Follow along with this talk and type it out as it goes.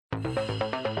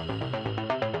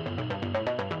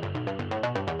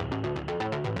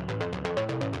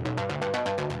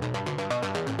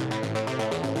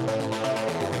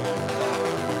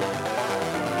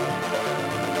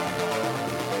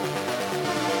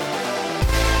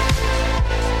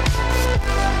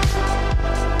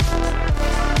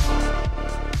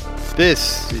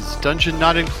This is Dungeon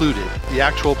Not Included, the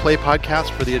actual play podcast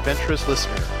for the adventurous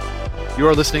listener. You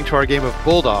are listening to our game of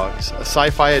Bulldogs, a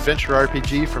sci-fi adventure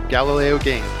RPG from Galileo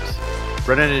Games.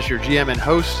 Brennan is your GM and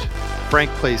host,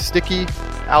 Frank plays Sticky,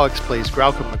 Alex plays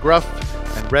Graucom McGruff,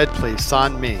 and Red plays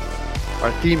San Ming.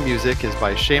 Our theme music is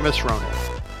by Seamus Ronan.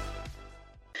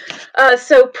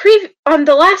 On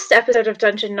the last episode of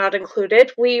Dungeon Not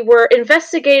Included, we were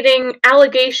investigating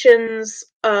allegations,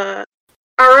 our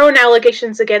own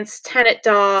allegations against Tenet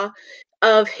Daw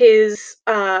of his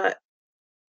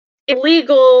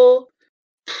illegal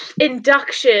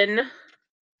induction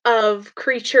of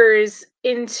creatures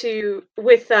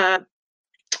with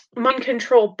mind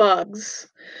control bugs.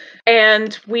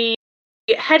 And we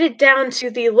headed down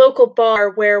to the local bar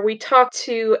where we talked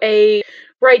to a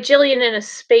Rigelian in a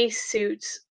spacesuit.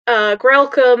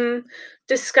 Graucom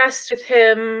discussed with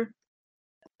him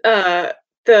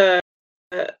the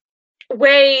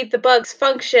way the bugs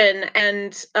function,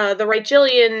 and the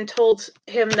Rigelian told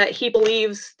him that he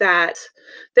believes that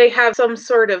they have some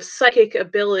sort of psychic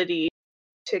ability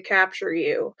to capture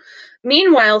you.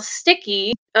 Meanwhile,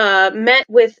 Sticky met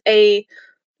with a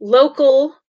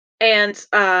local and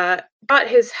got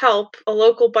his help, a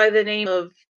local by the name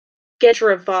of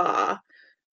Gedra,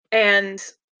 and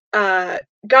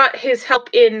got his help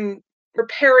in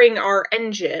repairing our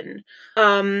engine.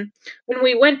 When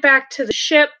we went back to the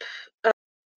ship,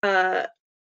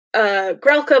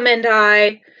 Graucom and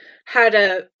I had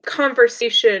a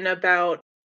conversation about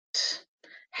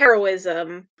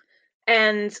heroism,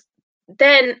 and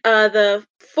then the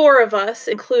four of us,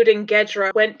 including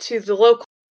Gedra, went to the local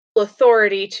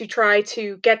authority to try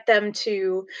to get them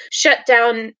to shut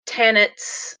down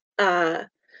Tanet's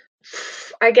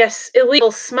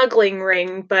illegal smuggling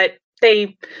ring, but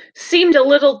they seemed a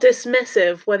little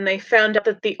dismissive when they found out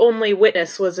that the only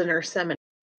witness was an Urseminite.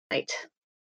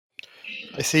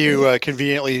 I see you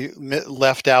conveniently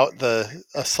left out the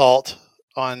assault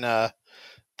on the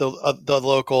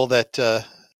local that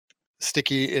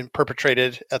Sticky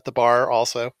perpetrated at the bar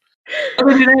also.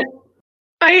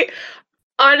 I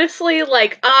honestly,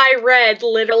 I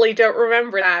literally don't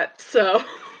remember that, so...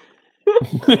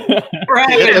 He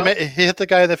hit the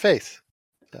guy in the face.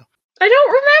 So. I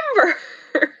don't remember.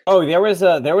 Oh, there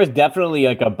was definitely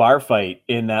like a bar fight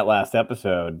in that last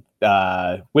episode,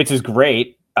 which is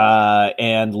great,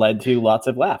 and led to lots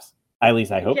of laughs. At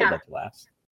least I hope it led to laughs.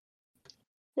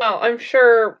 Well, I'm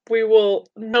sure we will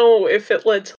know if it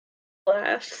led to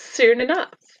laughs soon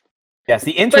enough. Yes,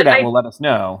 the internet will let us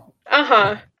know.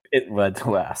 It led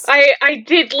to laughs. I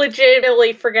did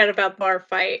legitimately forget about bar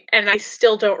fight, and I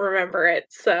still don't remember it,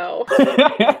 so...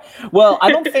 Well,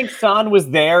 I don't think San was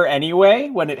there anyway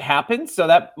when it happened, so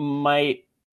that might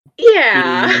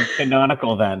be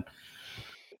canonical then.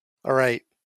 All right.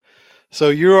 So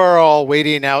you are all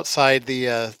waiting outside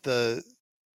the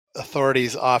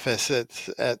authorities' office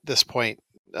at this point.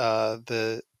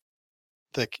 The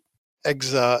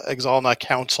Exalna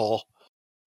Council.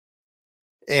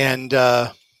 And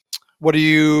what are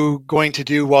you going to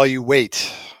do while you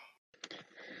wait?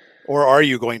 Or are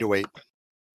you going to wait?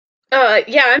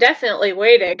 Yeah, I'm definitely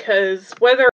waiting, because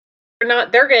whether or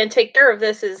not they're going to take care of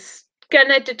this is going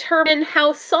to determine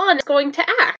how San is going to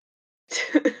act.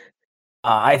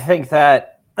 I think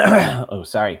that... oh,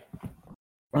 sorry.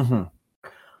 Mm-hmm.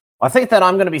 I think that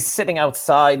I'm going to be sitting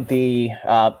outside the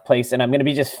place, and I'm going to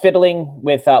be just fiddling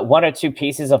with one or two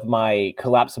pieces of my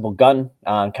collapsible gun,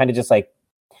 kind of just like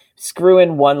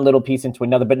screwing one little piece into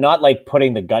another, but not like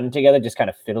putting the gun together, just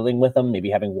kind of fiddling with them, maybe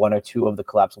having one or two of the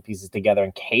collapsible pieces together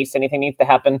in case anything needs to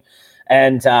happen.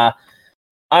 And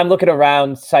I'm looking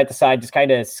around side to side, just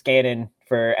kind of scanning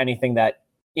for anything that,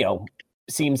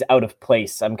 seems out of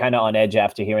place. I'm kind of on edge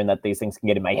after hearing that these things can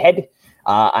get in my head.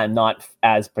 I'm not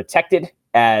as protected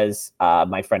as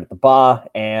my friend at the bar,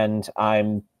 and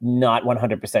I'm not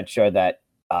 100% sure that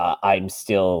I'm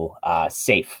still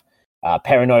safe.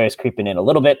 Paranoia is creeping in a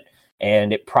little bit,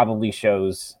 and it probably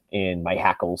shows in my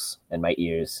hackles and my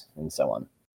ears and so on.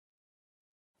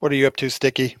 What are you up to,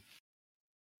 Sticky?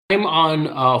 I'm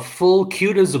on full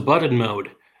cute as a button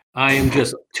mode. I am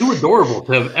just too adorable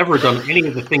to have ever done any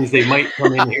of the things they might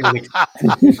come in here and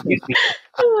excuse me.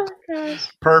 Oh my gosh.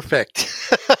 Perfect.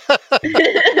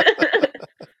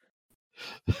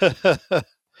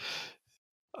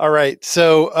 All right.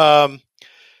 So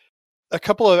a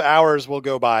couple of hours will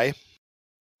go by,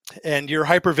 and your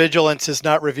hypervigilance is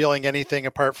not revealing anything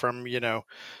apart from,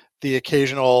 the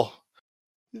occasional,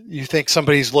 you think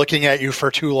somebody's looking at you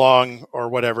for too long or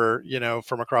whatever,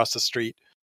 from across the street.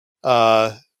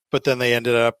 But then they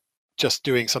ended up just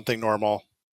doing something normal.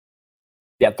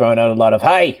 Yeah, throwing out a lot of,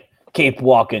 "Hey, keep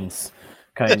walking.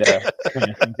 kind of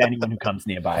thing to anyone who comes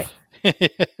nearby.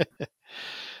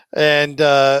 And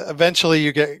eventually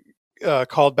you get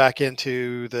called back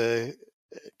into the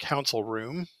council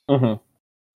room. Mm-hmm.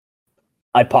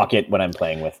 I pocket what I'm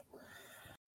playing with.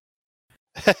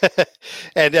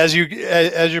 And as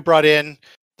you brought in,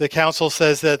 the council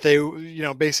says that they,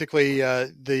 basically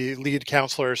the lead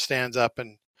counselor stands up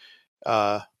and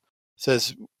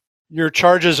says, "Your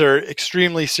charges are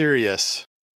extremely serious.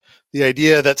 The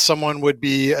idea that someone would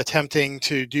be attempting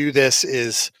to do this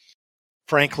is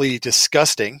frankly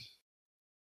disgusting.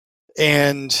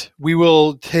 And we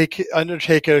will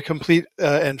undertake a complete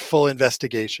and full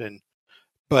investigation.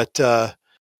 But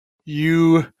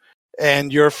you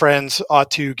and your friends ought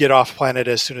to get off planet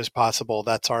as soon as possible.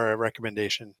 That's our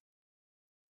recommendation."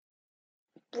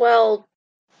 Well,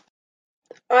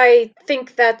 I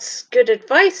think that's good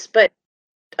advice, but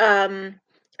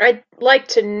I'd like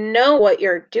to know what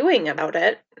you're doing about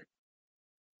it.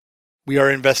 We are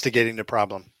investigating the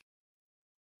problem.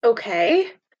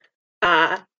 Okay.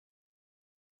 I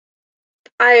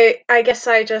guess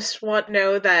I just want to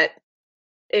know that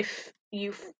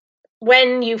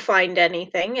when you find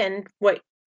anything and what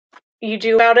you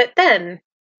do about it then.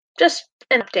 Just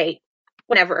an update.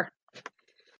 Whenever.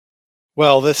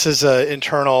 Well, this is an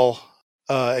internal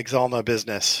Exalna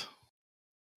business.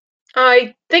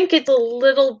 I think it's a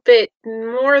little bit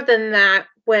more than that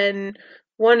when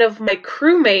one of my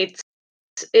crewmates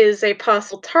is a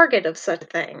possible target of such a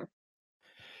thing.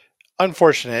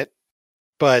 Unfortunate,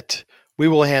 but we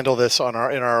will handle this in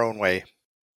our own way.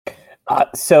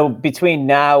 So between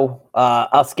now,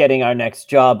 us getting our next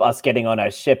job, us getting on our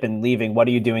ship and leaving, what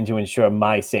are you doing to ensure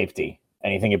my safety?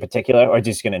 Anything in particular, or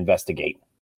just going to investigate?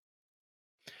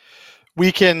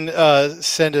 We can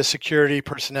send some security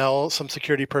personnel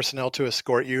to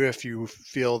escort you if you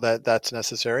feel that that's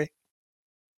necessary.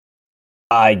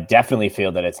 I definitely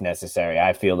feel that it's necessary.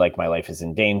 I feel like my life is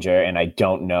in danger, and I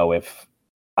don't know if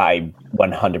I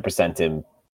 100% am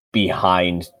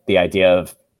behind the idea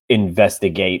of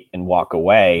investigate and walk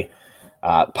away.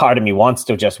 Part of me wants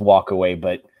to just walk away,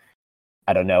 but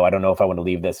I don't know. I don't know if I want to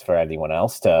leave this for anyone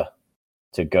else to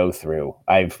go through.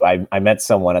 I met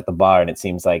someone at the bar, and it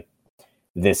seems like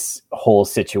this whole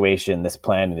situation, this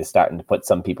plan is starting to put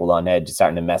some people on edge,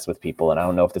 starting to mess with people, and I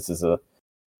don't know if this is a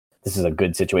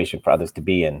good situation for others to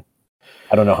be in.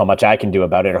 I don't know how much I can do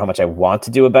about it or how much I want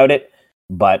to do about it,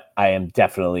 but I am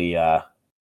definitely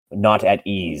not at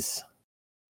ease.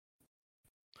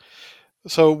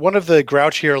 So one of the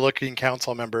grouchier-looking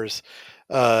council members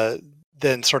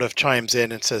then sort of chimes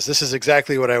in and says, "This is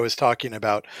exactly what I was talking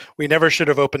about. We never should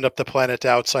have opened up the planet to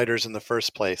outsiders in the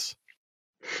first place."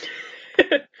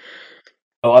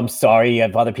 Oh, I'm sorry. You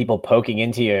have other people poking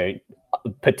into your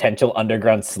potential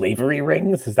underground slavery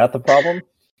rings? Is that the problem?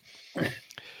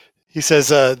 He says,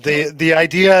 "The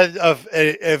idea of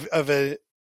an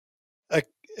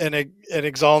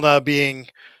Exalna being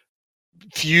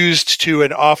fused to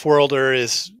an off-worlder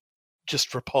is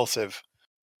just repulsive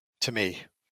to me."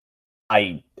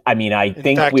 I mean, I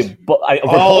think fact,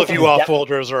 all of you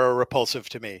off-worlders are repulsive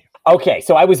to me. Okay,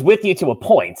 so I was with you to a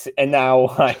point, and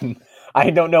now I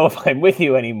don't know if I'm with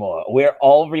you anymore. We're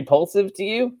all repulsive to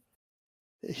you?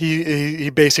 He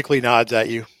basically nods at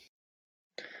you.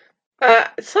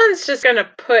 Sun's just gonna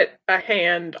put a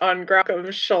hand on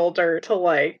Grockum's shoulder to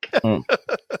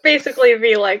basically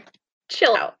be like,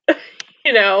 chill out,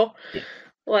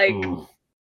 like.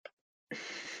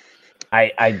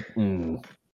 I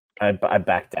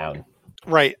back down.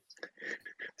 Right.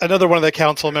 Another one of the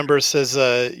council members says,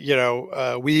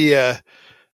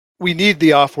 we need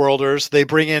the off-worlders. They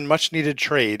bring in much needed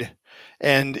trade.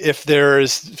 And if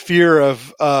there's fear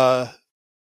of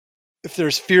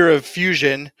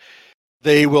fusion,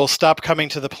 they will stop coming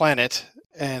to the planet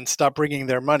and stop bringing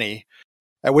their money.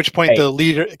 At which point the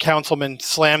leader councilman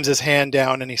slams his hand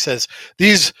down and he says,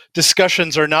 "These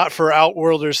discussions are not for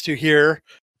outworlders to hear.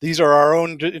 These are our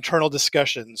own internal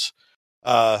discussions."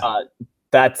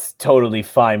 That's totally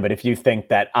fine. But if you think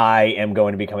that I am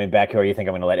going to be coming back here, or you think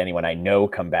I'm going to let anyone I know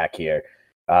come back here,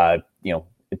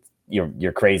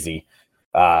 you're crazy.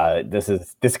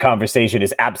 This conversation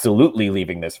is absolutely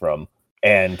leaving this room,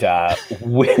 and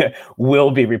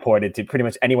will be reported to pretty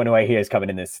much anyone who I hear is coming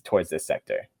in towards this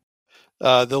sector.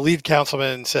 The lead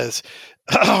councilman says,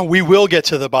 "We will get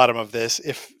to the bottom of this.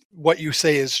 If what you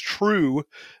say is true,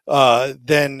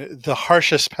 then the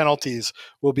harshest penalties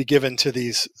will be given to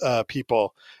these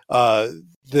people.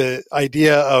 The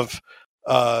idea of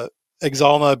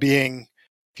Exalna being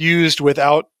fused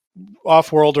without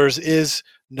off-worlders is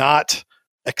not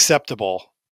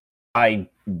acceptable." I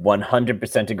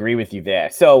 100% agree with you there.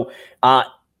 So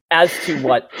as to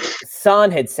what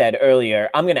San had said earlier,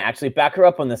 I'm going to actually back her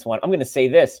up on this one. I'm going to say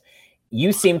this.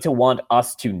 You seem to want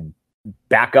us to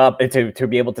back up, to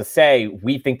be able to say,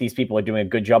 we think these people are doing a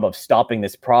good job of stopping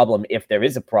this problem. If there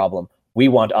is a problem, we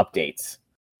want updates.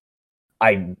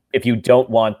 If you don't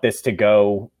want this to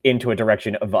go into a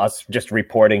direction of us just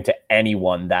reporting to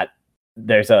anyone that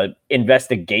there's a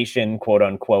investigation, quote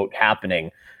unquote,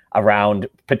 happening around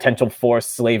potential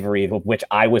forced slavery, which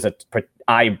I was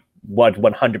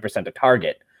 100% a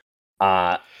target.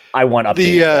 I want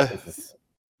updates.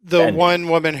 The one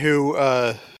woman who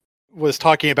was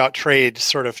talking about trade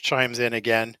sort of chimes in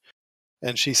again,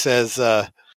 and she says,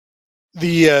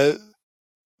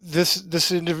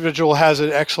 this individual has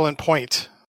an excellent point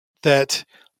that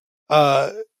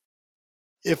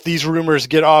if these rumors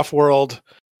get off world,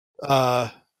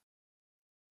 there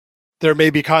may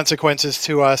be consequences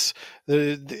to us,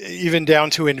 even down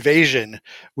to invasion.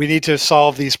 We need to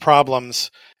solve these problems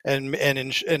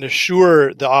and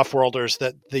assure the off-worlders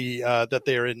that that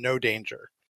they are in no danger.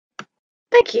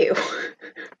 Thank you.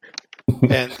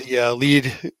 And the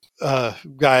lead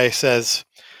guy says,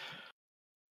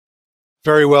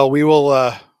 "Very well. We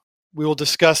will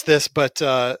discuss this, but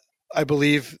I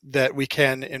believe that we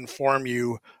can inform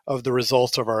you of the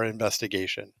results of our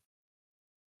investigation."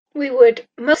 We would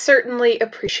most certainly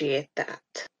appreciate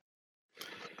that.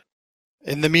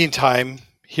 In the meantime,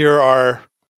 here are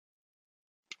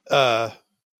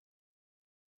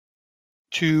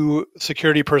 2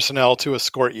 security personnel to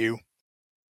escort you.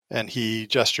 And he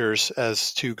gestures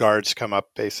as 2 guards come up,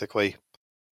 basically.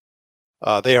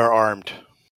 They are armed.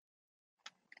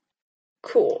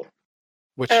 Cool.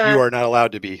 Which you are not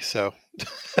allowed to be, so.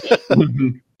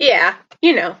 Yeah,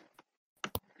 you know.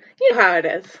 You know how it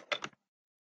is.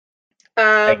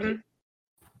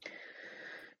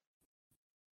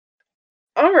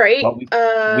 All right. Well,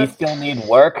 we still need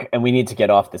work, and we need to get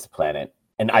off this planet.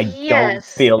 And I don't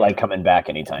feel like coming back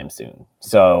anytime soon.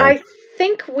 So I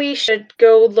think we should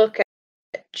go look at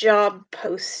job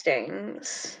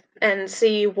postings and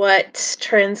see what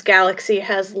Transgalaxy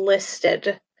has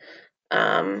listed.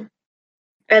 And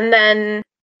then,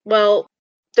 well,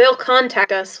 they'll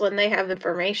contact us when they have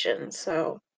information,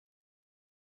 so.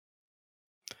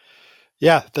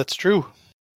 Yeah, that's true.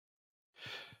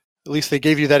 At least they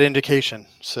gave you that indication,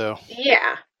 so.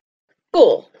 Yeah.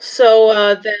 Cool.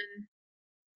 So, then.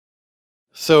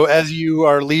 So as you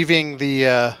are leaving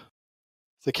the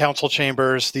council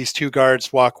chambers, these 2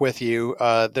 guards walk with you.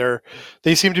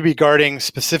 They seem to be guarding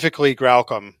specifically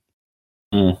Graucom.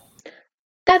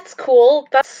 That's cool.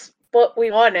 That's what we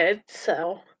wanted,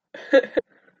 so.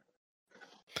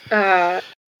 Yeah.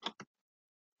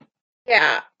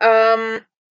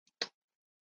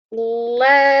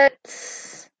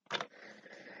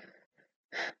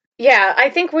 Yeah, I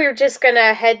think we're just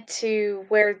gonna head to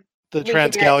where the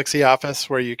Transgalaxy office,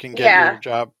 where you can get your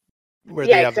job, where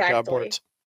they have the job boards.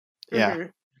 Yeah. Mm-hmm.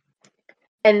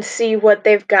 And see what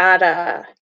they've got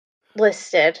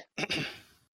listed.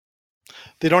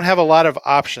 They don't have a lot of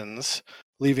options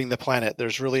leaving the planet.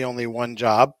 There's really only one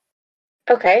job.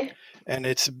 Okay. And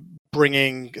it's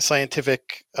bringing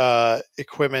scientific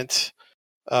equipment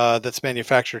that's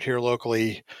manufactured here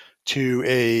locally to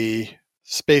a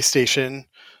space station,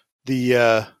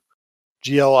 the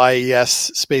GLIES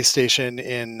space station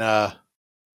in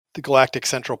the Galactic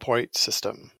Central Point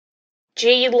system.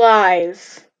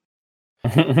 G-Lies.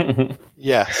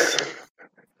 Yes.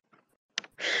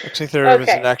 I think there is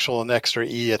an extra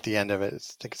E at the end of it. I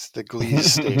think it's the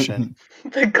Glees station.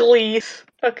 The Glees.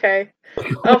 Okay.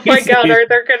 Oh my god, are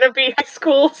there going to be high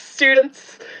school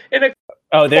students in a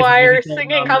choir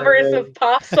singing covers of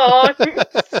pop songs?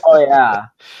 Oh yeah.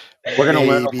 We're going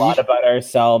to learn a lot about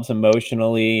ourselves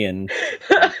emotionally and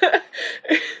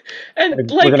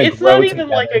like it's not even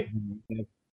like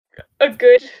a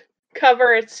good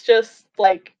cover, it's just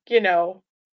like, you know,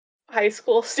 high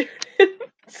school students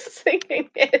singing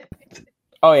it.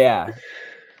 Oh yeah.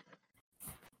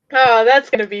 Oh, that's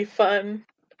gonna be fun.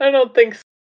 I don't think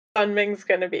Sun Ming's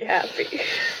gonna be happy.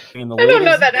 I don't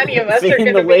know that any of us are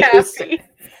gonna be happy.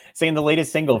 Singing the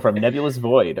latest single from Nebulous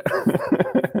Void.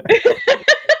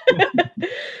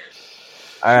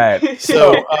 All right.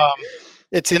 So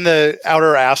it's in the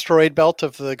outer asteroid belt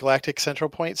of the Galactic Central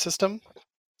Point system.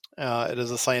 It is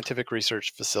a scientific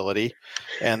research facility,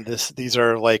 and these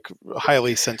are like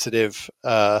highly sensitive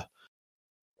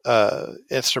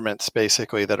instruments,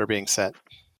 basically, that are being sent.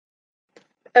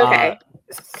 Okay.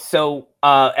 So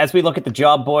as we look at the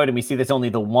job board and we see there's only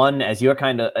the one, as you're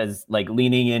kind of as like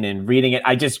leaning in and reading it,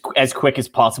 I just as quick as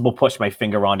possible push my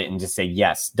finger on it and just say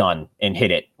yes, done, and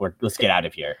hit it. Let's get out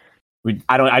of here.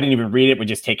 I didn't even read it. We're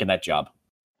just taking that job.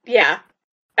 Yeah,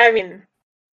 I mean,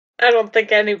 I don't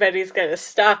think anybody's gonna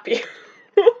stop you.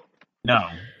 No.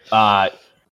 I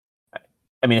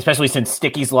mean, especially since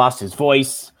Sticky's lost his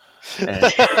voice.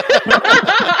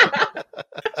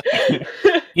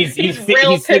 He's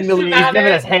signaling. He's giving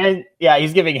us hand. Yeah,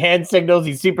 he's giving hand signals.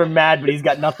 He's super mad, but he's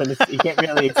got nothing. He can't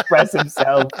really express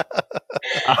himself.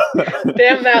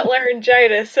 Damn that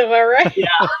laryngitis! Am I right? Yeah.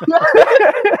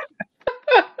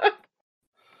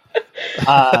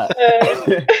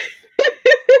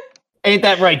 Ain't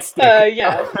that right, Stick?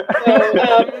 Yeah.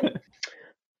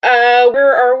 So,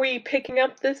 where are we picking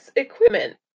up this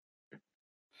equipment?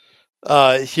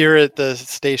 Here at the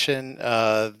station,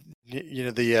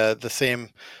 the same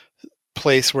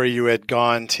place where you had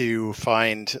gone to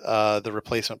find the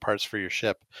replacement parts for your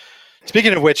ship.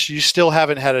 Speaking of which, you still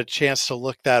haven't had a chance to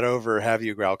look that over, have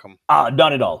you, Graucom?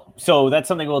 Not at all. So that's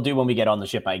something we'll do when we get on the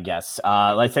ship, I guess.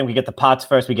 Let's say we get the parts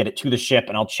first, we get it to the ship,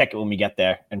 and I'll check it when we get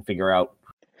there and figure out.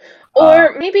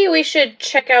 Or maybe we should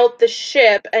check out the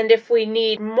ship, and if we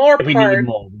need more parts, we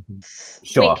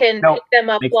can pick them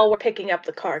up while we're picking up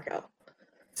the cargo.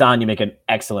 Zahn, you make an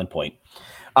excellent point.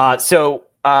 So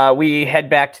we head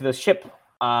back to the ship.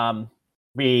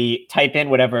 We type in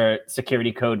whatever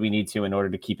security code we need to in order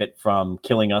to keep it from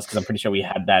killing us, because I'm pretty sure we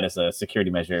had that as a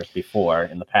security measure before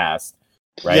in the past.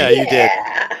 Right? Yeah, you did.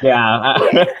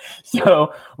 Yeah.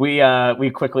 So we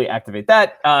quickly activate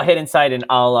that, head inside, and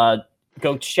I'll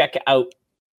go check out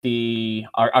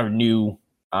our new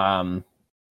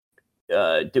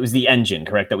it was the engine,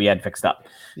 correct, that we had fixed up.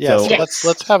 Yeah, so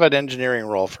let's have an engineering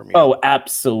roll from you. Oh,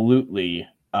 absolutely.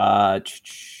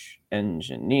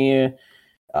 Engineer.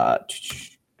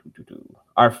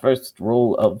 Our first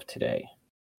roll of today.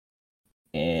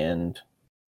 And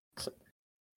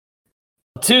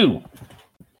 2.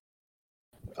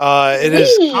 It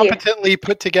is competently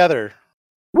put together.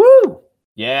 Woo!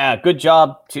 Yeah, good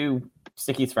job to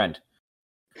Sticky's friend.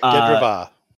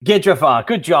 Gidrava. Good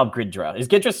job, Gridra. Is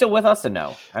Gidra still with us or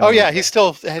no? Oh, yeah, he's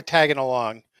still tagging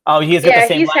along. Oh, he is at the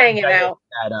same. He's hanging out.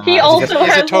 He also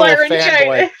has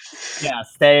laryngitis.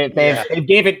 Yes, they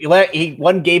gave it.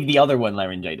 One gave the other one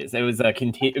laryngitis. It was a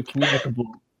communicable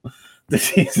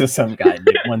disease of some kind.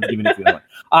 One's giving it to the other one.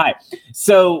 All right.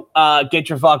 So,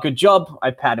 Gidrava, good job.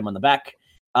 I pat him on the back.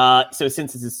 So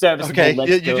since it's a service, okay,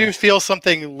 you do feel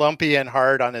something lumpy and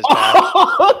hard on his back.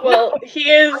 Well, he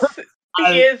is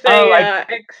God,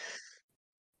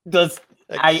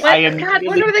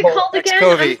 what are they called again?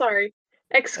 Excovy. I'm sorry.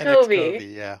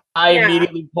 Excovy. Yeah. I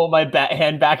immediately pull my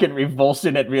hand back in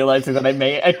revulsion at realizing that I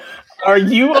may. Are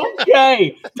you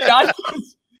okay?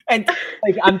 And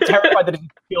I'm terrified that he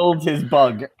killed his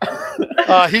bug.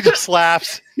 He just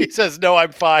laughs. He says, "No,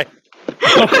 I'm fine."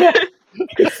 Okay.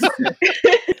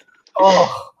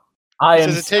 Oh,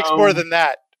 it takes more than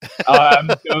that. I'm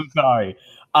so sorry.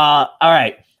 All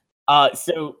right.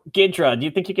 So, Gidra, do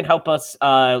you think you can help us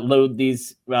load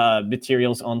these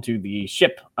materials onto the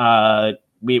ship?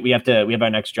 We have our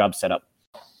next job set up.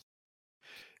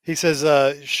 He says,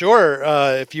 "Sure.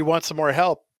 If you want some more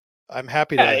help, I'm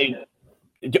happy to."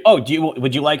 Would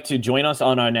you like to join us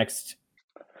on our next?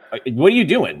 What are you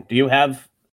doing? Do you have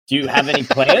any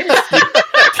plans?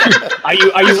 Are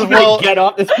you looking to get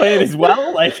off this planet as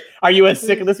well? Like, are you as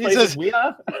sick of this place as we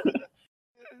are?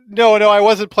 No, I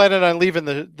wasn't planning on leaving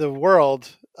the world.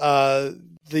 But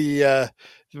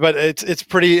it's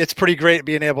pretty great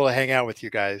being able to hang out with you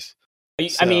guys.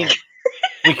 I mean,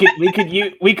 we could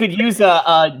use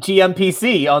a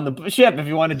GMPC on the ship if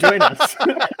you want to join us.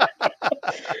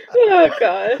 Oh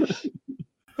gosh.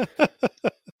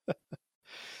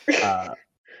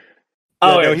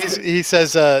 No, he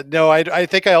says, no, I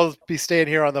think I'll be staying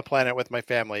here on the planet with my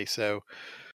family. So,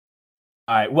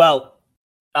 all right. Well,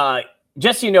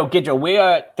 just so you know, Gidra, we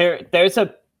are there. There's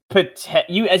a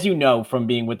as you know from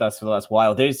being with us for the last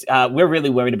while. We're really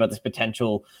worried about this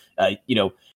potential,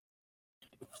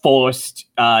 forced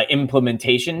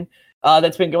implementation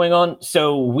that's been going on.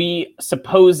 So we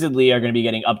supposedly are going to be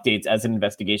getting updates as an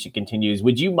investigation continues.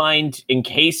 Would you mind, in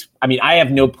case? I mean, I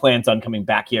have no plans on coming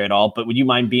back here at all, but would you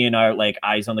mind being our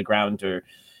eyes on the ground, or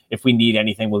if we need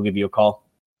anything, we'll give you a call?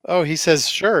 Oh, he says,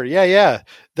 sure, yeah,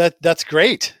 that's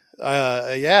great.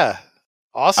 Yeah,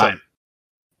 awesome. Right.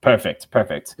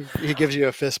 Perfect. He gives you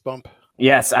a fist bump.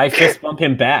 Yes, I fist bump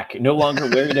him back. No longer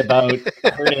worried about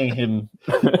hurting him.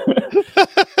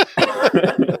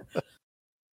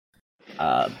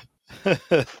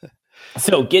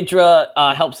 So Gidra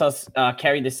helps us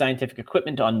carry the scientific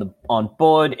equipment on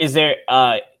board. Is there?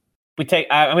 I'm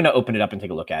going to open it up and take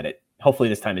a look at it. Hopefully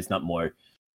this time it's not more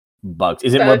bugs.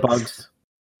 Is it more bugs?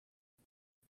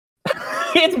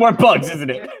 It's more bugs,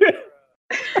 isn't it?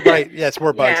 Right. Yeah, it's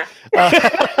more bugs.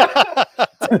 Yeah.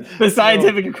 The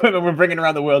scientific equipment we're bringing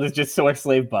around the world is just soy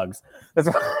slave bugs. That's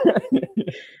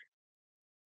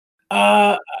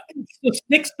So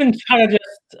Stick's been kind of just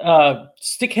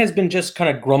Stick has been just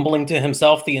kind of grumbling to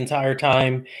himself the entire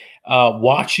time,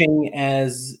 watching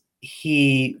as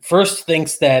he first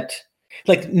thinks that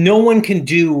like no one can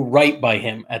do right by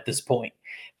him at this point.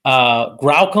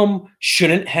 Graucom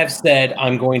shouldn't have said,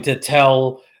 "I'm going to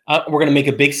tell. We're going to make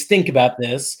a big stink about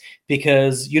this,"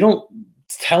 because you don't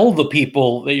tell the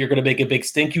people that you're going to make a big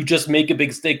stink. You just make a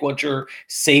big stink once you're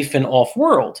safe and off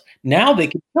world. Now they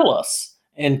can kill us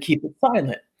and keep it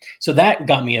silent. So that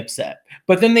got me upset.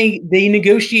 But then they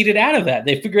negotiated out of that.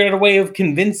 They figured out a way of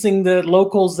convincing the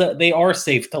locals that they are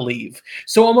safe to leave.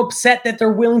 So I'm upset that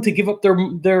they're willing to give up their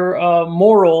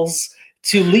morals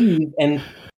to leave and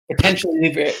potentially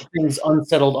leave things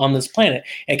unsettled on this planet.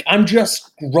 Like, I'm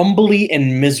just grumbly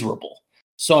and miserable.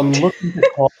 So I'm looking to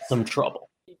cause some trouble.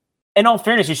 In all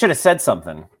fairness, you should have said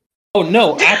something. Oh,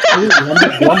 no, absolutely. I'm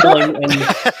just grumbling and...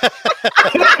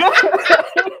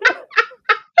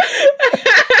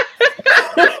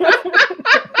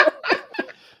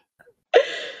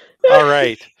 All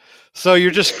right. So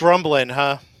you're just grumbling,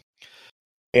 huh?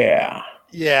 Yeah.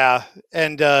 Yeah.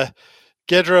 And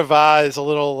Gedra Va is a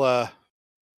little,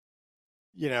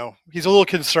 he's a little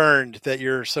concerned that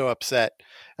you're so upset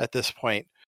at this point.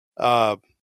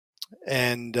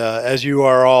 And as you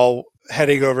are all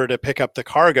heading over to pick up the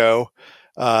cargo,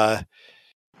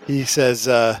 he says,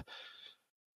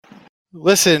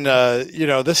 listen,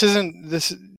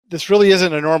 this really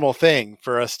isn't a normal thing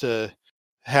for us to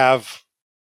have,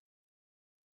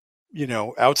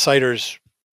 outsiders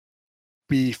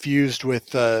be fused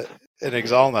with an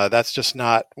Ixalna. That's just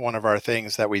not one of our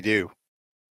things that we do.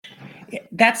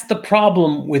 That's the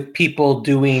problem with people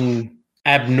doing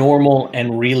abnormal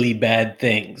and really bad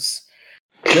things.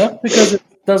 Just because it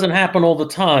doesn't happen all the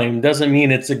time doesn't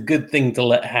mean it's a good thing to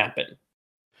let happen.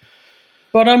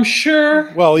 But I'm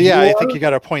sure... Well, yeah, I think you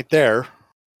got a point there.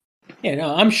 Yeah,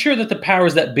 no, I'm sure that the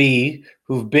powers that be,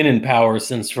 who've been in power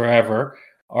since forever,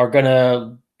 are going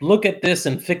to look at this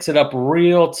and fix it up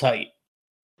real tight.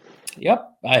 Yep,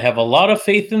 I have a lot of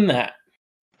faith in that.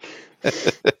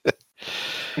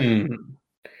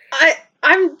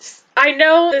 I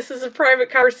know this is a private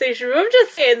conversation, but I'm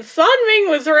just saying, Sun Ming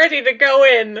was ready to go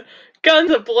in, guns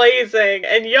a-blazing,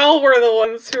 and y'all were the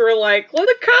ones who were like, let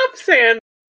the cops handle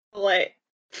it.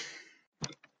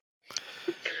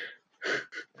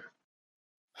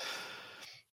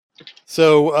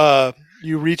 So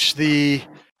you reach the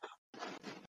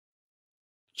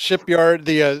shipyard,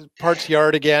 the parts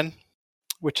yard again,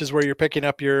 which is where you're picking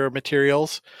up your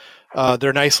materials.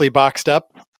 They're nicely boxed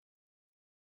up,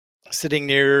 sitting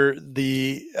near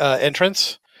the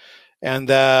entrance, and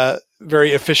the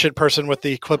very efficient person with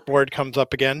the clipboard comes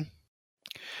up again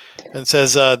and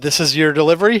says, this is your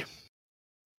delivery?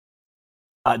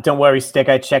 Don't worry, Stick.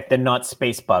 I checked. They're not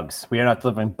space bugs. We are not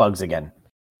delivering bugs again.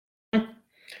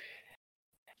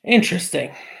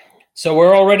 Interesting. So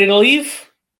we're all ready to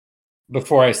leave?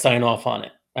 Before I sign off on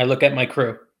it, I look at my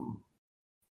crew.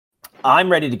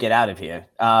 I'm ready to get out of here.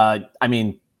 I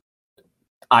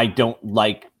don't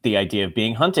like the idea of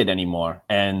being hunted anymore,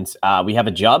 and we have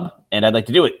a job, and I'd like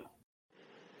to do it.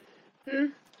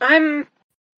 I'm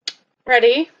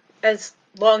ready, as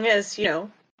long as,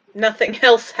 nothing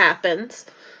else happens.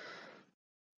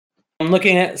 I'm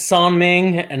looking at San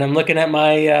Ming, and I'm looking at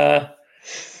my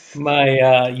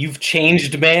you've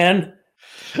changed man.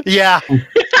 Yeah.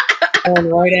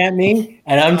 Right at me,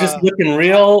 and I'm just looking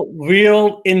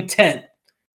real intent.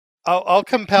 I'll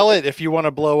compel it if you want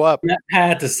to blow up. That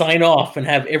had to sign off and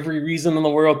have every reason in the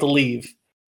world to leave.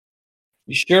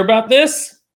 You sure about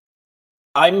this?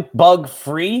 I'm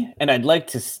bug-free, and I'd like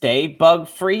to stay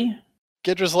bug-free.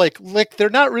 Gedra's like, Lick,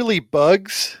 they're not really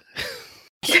bugs.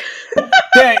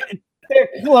 they're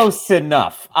close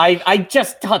enough. I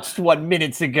just touched 1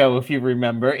 minute ago, if you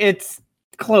remember. It's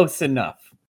close enough.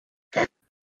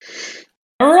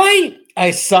 All right. I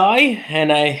sigh,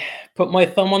 and I put my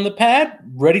thumb on the pad,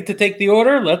 ready to take the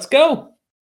order. Let's go.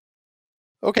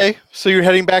 Okay, so you're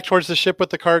heading back towards the ship with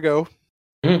the cargo.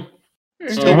 Mm-hmm.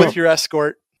 Still with your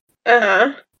escort.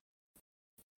 Uh-huh.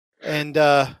 And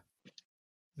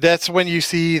that's when you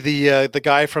see the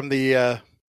guy from the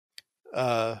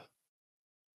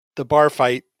bar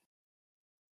fight,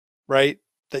 right?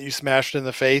 That you smashed in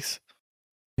the face.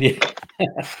 Yeah.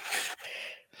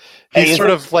 He's sort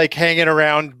of like hanging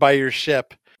around by your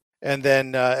ship, and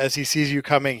then as he sees you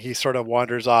coming, he sort of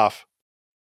wanders off.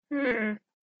 Hey,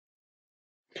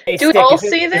 Hey, do we Stick, all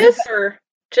see this, or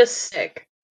just Stick?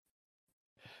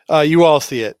 You all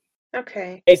see it.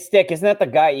 Okay. Hey, Stick, isn't that the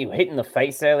guy you hit in the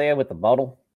face earlier with the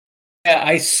bottle?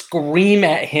 I scream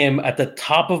at him at the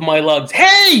top of my lungs,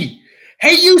 Hey,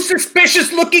 you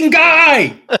suspicious looking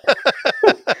guy!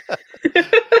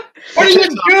 What are you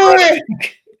doing?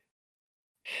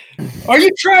 Are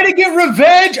you trying to get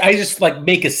revenge? I just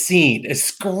make a scene,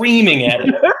 screaming at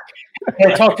him.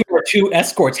 And I talk to our 2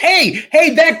 escorts. Hey,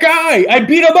 that guy! I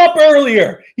beat him up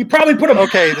earlier. He probably put him.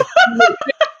 Okay.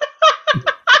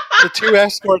 The 2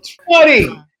 escorts. Buddy,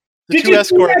 The 2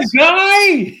 escorts see that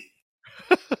guy?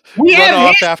 We run have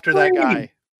off after that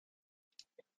guy.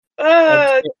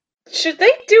 Should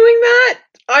they doing that?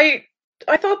 I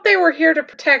thought they were here to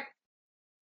protect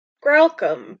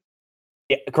Gralcom.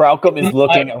 Yeah, Gralcom is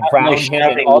looking around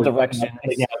him in all directions.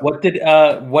 Yeah. What did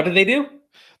they do?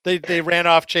 They ran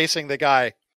off chasing the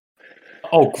guy.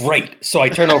 Oh, great. So I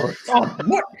turn over.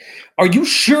 What? Are you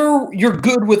sure you're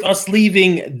good with us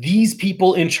leaving these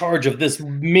people in charge of this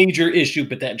major issue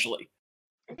potentially?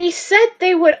 He said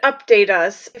they would update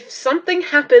us. If something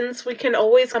happens, we can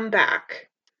always come back.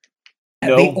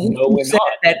 No, they also said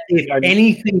not. that if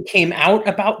anything came out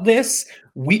about this,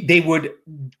 they would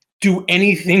do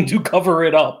anything to cover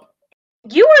it up.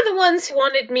 You are the ones who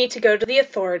wanted me to go to the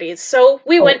authorities, so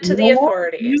we went to the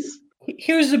authorities.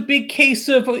 Here's a big case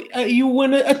of you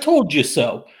win a told you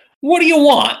so. What do you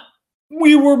want?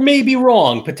 We were maybe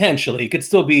wrong, potentially. It could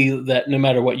still be that no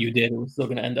matter what you did, it was still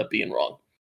going to end up being wrong.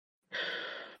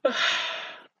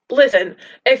 Listen,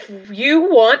 if you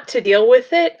want to deal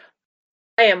with it,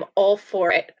 I am all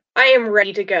for it. I am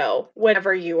ready to go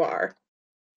whenever you are.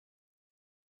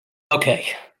 Okay.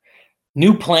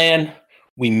 New plan.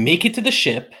 We make it to the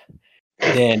ship.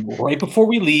 Then right before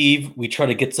we leave, we try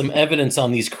to get some evidence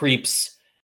on these creeps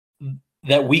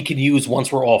that we can use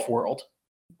once we're off-world.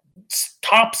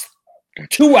 Tops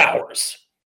 2 hours.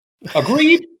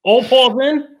 Agreed? All pause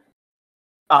in?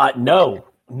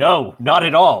 No, not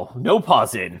at all. No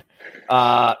pause in.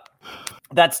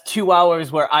 That's 2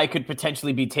 hours where I could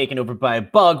potentially be taken over by a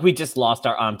bug. We just lost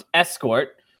our armed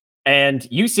escort, and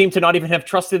you seem to not even have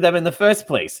trusted them in the first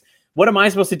place. What am I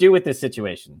supposed to do with this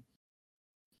situation?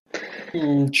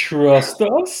 Trust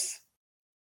us?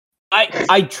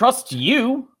 I trust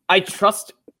you. I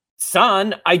trust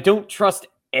San. I don't trust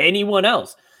anyone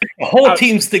else. The whole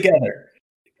team's together.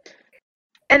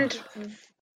 And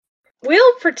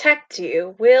we'll protect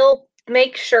you. We'll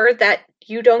make sure that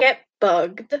you don't get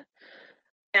bugged.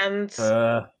 And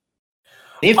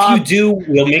if you do,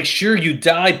 we'll make sure you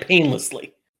die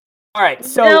painlessly. All right,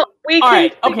 so we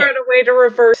can figure out a way to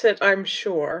reverse it, I'm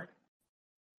sure.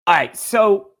 All right,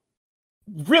 so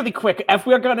really quick, if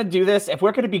we're going to do this, if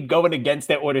we're going to be going against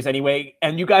their orders anyway,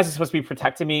 and you guys are supposed to be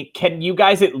protecting me, can you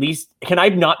guys can I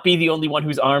not be the only one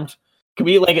who's armed? Can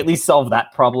we at least solve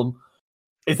that problem?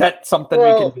 Is that something we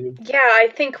can do? Yeah, I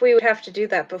think we would have to do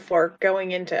that before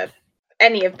going into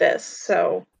any of this,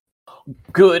 so.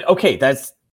 Good, okay,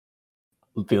 that's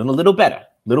feeling a little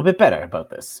bit better about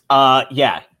this.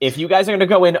 Yeah, if you guys are going to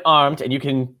go in armed and you're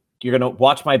going to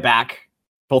watch my back,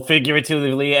 both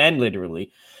figuratively and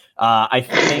literally, I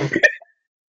think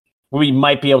we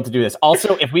might be able to do this.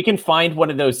 Also, if we can find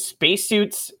one of those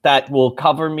spacesuits that will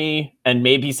cover me and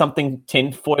maybe something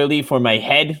tinfoily for my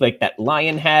head, like that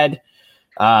lion had,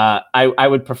 I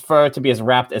would prefer to be as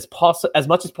wrapped as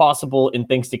much as possible in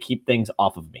things to keep things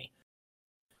off of me.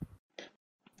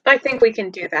 I think we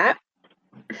can do that.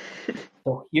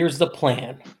 So here's the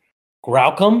plan.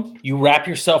 Gralcom, you wrap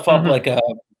yourself up like a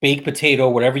baked potato,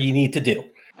 whatever you need to do.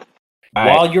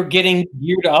 While you're getting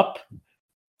geared up,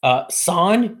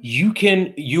 San,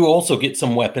 you also get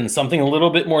some weapons, something a little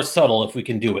bit more subtle if we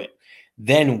can do it.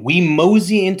 Then we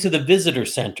mosey into the visitor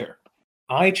center.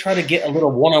 I try to get a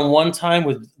little one-on-one time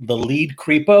with the lead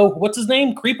creepo. What's his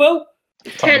name? Creepo?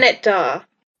 Tenet Duh.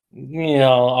 Yeah,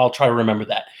 I'll try to remember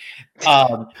that.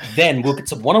 Then we'll get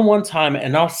some one-on-one time,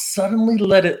 and I'll suddenly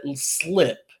let it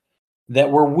slip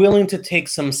that we're willing to take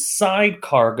some side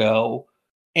cargo,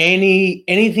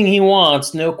 anything he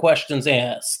wants, no questions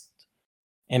asked.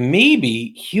 And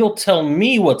maybe he'll tell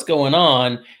me what's going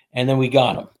on, and then we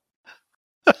got him.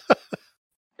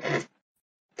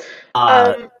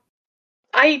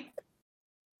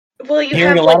 Will you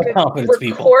Hearing have a lot like of confidence, a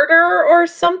people. recorder or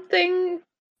something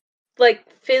like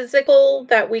physical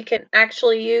that we can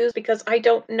actually use? Because I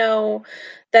don't know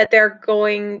that they're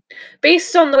going,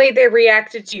 based on the way they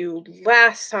reacted to you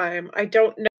last time, I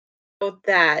don't know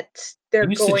that they're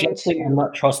going to. I'm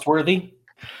not trustworthy?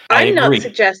 I'm not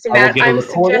suggesting that. I'm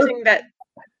suggesting that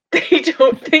they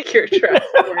don't think you're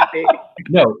trustworthy.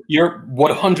 No, you're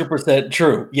 100%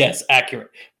 true. Yes, accurate.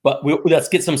 But let's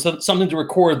get something to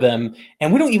record them,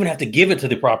 and we don't even have to give it to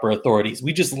the proper authorities.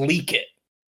 We just leak it.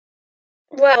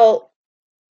 Well,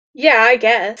 yeah, I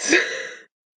guess.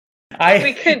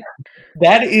 We could.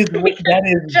 That is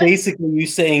basically you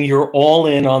saying you're all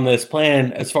in on this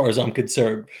plan, as far as I'm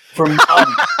concerned. From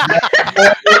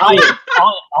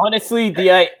honestly,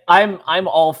 I'm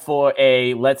all for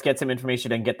a let's get some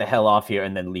information and get the hell off here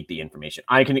and then leak the information.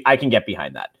 I can get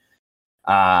behind that.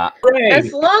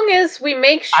 As long as we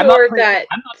make sure that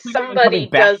somebody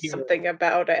does something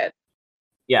about it.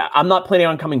 Yeah, I'm not planning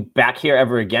on coming back here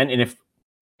ever again. And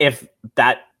if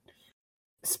that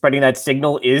spreading that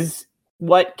signal is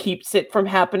what keeps it from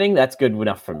happening, that's good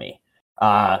enough for me.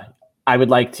 I would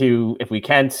like to, if we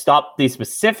can, stop these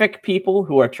specific people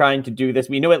who are trying to do this.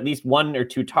 We know at least 1 or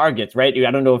 2 targets, right?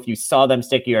 I don't know if you saw them,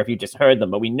 Sticky, or if you just heard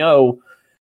them, but we know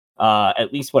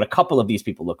at least what a couple of these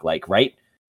people look like, right?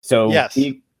 So yes.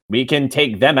 we can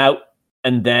take them out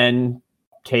and then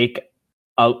take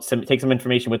some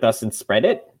information with us and spread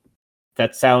it.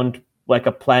 That sound like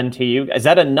a plan to you? Is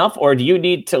that enough, or do you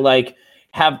need to like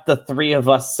have the 3 of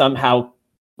us somehow,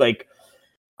 like,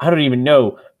 I don't even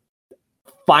know,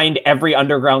 find every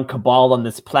underground cabal on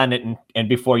this planet and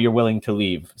before you're willing to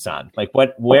leave, San? Like,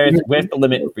 where's the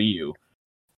limit for you?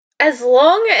 As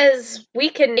long as we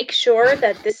can make sure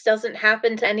that this doesn't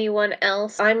happen to anyone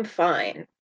else, I'm fine.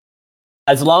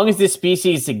 As long as this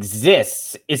species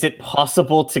exists, is it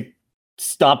possible to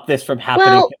stop this from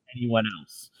happening to anyone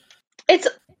else? It's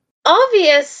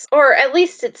obvious, or at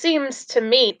least it seems to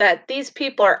me, that these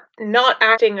people are not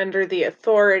acting under the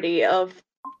authority of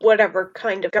whatever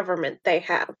kind of government they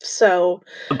have. So,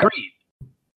 agreed.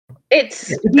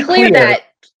 It's clear that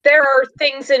there are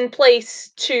things in place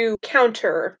to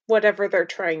counter whatever they're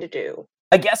trying to do.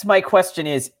 I guess my question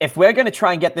is, if we're going to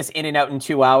try and get this in and out in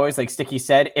 2 hours, like Sticky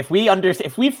said, if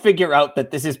we figure out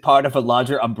that this is part of a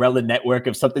larger umbrella network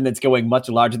of something that's going much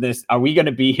larger than this, are we going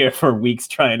to be here for weeks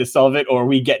trying to solve it, or are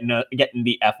we getting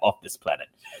the F off this planet?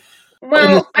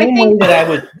 Well, I think that I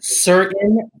was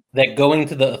certain that going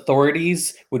to the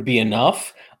authorities would be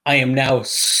enough. I am now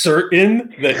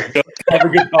certain that just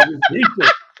having a conversation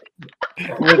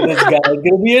with this guy is going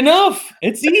to be enough.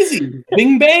 It's easy.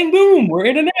 Bing, bang, boom. We're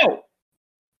in and out.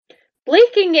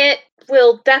 Leaking it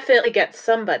will definitely get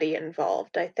somebody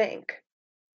involved, I think.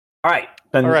 All right.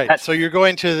 All right. So you're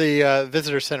going to the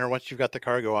visitor center once you've got the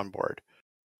cargo on board.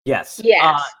 Yes.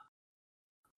 Yes.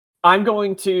 I'm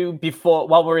going to,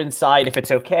 while we're inside, if it's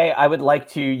okay, I would like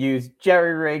to use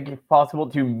Jerry Rig, if possible,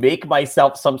 to make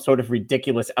myself some sort of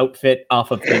ridiculous outfit off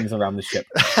of things around the ship.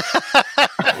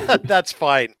 That's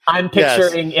fine. I'm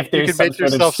picturing if there's some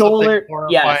sort of solar,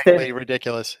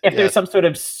 ridiculous. If there's some sort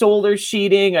of solar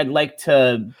sheeting, I'd like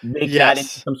to make that into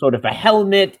some sort of a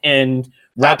helmet and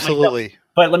absolutely. Myself.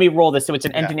 But let me roll this. So it's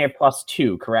an engineer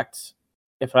 +2, correct?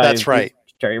 That's right.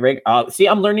 Jerry Rig. See,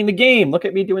 I'm learning the game. Look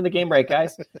at me doing the game right,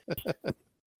 guys.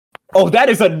 Oh, that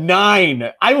is a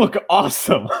 9. I look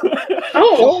awesome.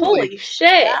 Oh, holy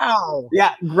shit. Wow.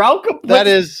 Yeah, Grauka. That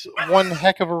is one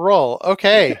heck of a roll.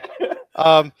 Okay.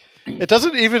 It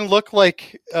doesn't even look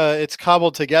like it's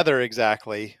cobbled together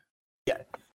exactly. Yeah.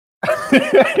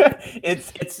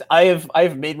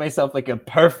 I've made myself like a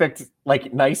perfect,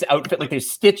 like, nice outfit. Like, there's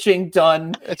stitching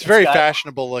done. It's very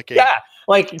fashionable looking. Yeah.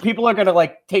 Like, people are gonna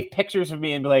like take pictures of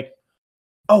me and be like,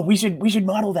 "Oh, we should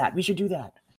model that. We should do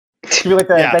that." It's like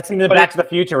that scene in Back to the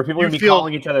Future where people are gonna be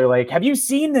calling each other like, "Have you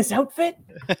seen this outfit?"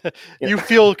 You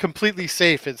feel completely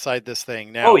safe inside this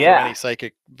thing now. Oh yeah. From any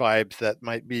psychic vibes that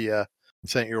might be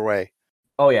sent your way.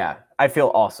 Oh yeah, I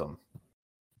feel awesome.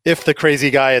 If the crazy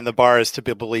guy in the bar is to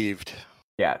be believed.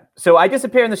 Yeah. So I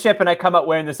disappear in the ship and I come out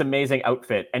wearing this amazing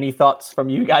outfit. Any thoughts from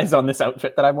you guys on this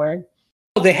outfit that I'm wearing?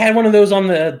 Oh, they had one of those on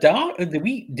the dock. Did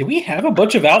we have a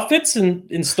bunch of outfits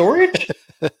in storage?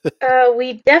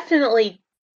 We definitely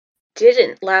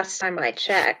didn't last time I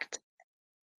checked.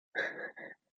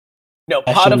 No,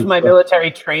 part of my military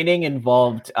training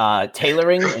involved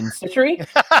tailoring and stitchery.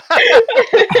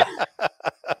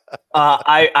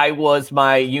 I was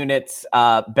my unit's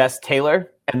best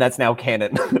tailor, and that's now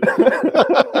canon.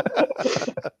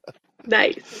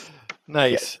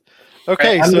 Nice.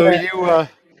 Okay, you.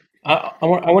 I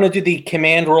want to do the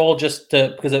command roll just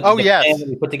because of the plan that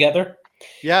we put together.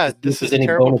 Yeah, this is a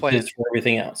terrible plan for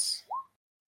everything else.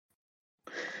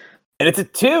 And it's a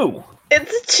 2.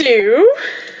 It's a 2.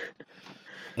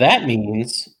 That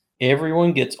means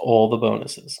everyone gets all the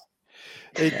bonuses.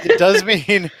 It does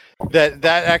mean that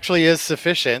actually is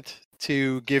sufficient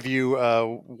to give you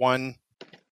 1.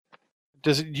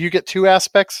 Do you get 2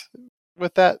 aspects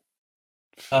with that?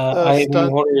 I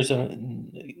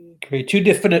create 2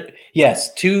 different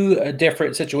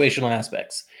situational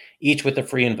aspects, each with a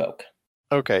free invoke.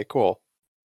 Okay, cool.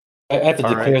 I have to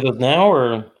declare those now,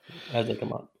 or as they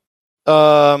come up.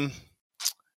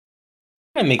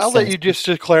 That makes I'll sense. let you just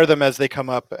declare them as they come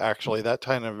up, actually. That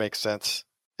kind of makes sense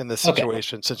in this Okay.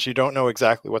 situation, since you don't know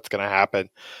exactly what's going to happen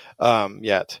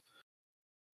yet.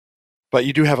 But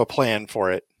you do have a plan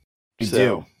for it. You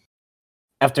do.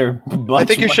 After I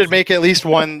think you should make at least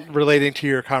one relating to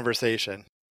your conversation.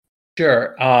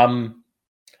 Sure.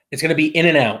 It's going to be in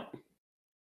and out.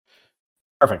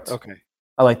 Perfect. Okay.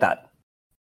 I like that.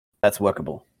 That's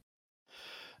workable.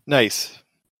 Nice.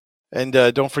 And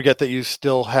don't forget that you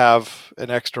still have an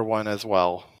extra one as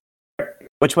well.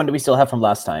 Which one do we still have from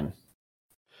last time?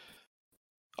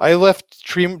 I left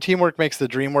Teamwork Makes the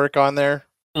Dream Work on there.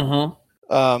 Mm-hmm.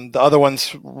 The other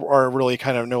ones are really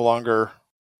kind of no longer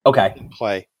in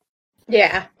play.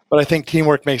 Yeah. But I think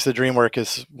Teamwork Makes the Dream Work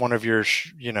is one of your,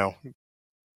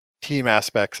 team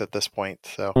aspects at this point.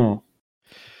 So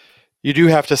you do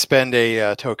have to spend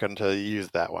a token to use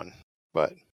that one.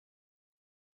 But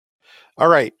all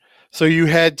right. So you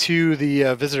head to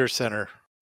the visitor center.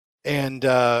 And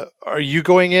are you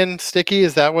going in, Sticky?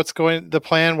 Is that what's the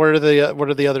plan? What are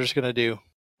the others going to do?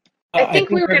 I think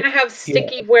we were going to have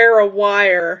Sticky wear a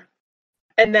wire,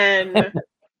 and then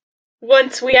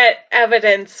once we get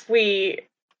evidence, we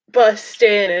bust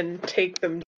in and take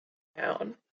them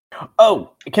down.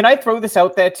 Oh, can I throw this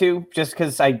out there too? Just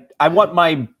because I want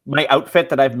my outfit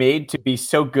that I've made to be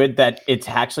so good that it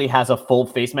actually has a full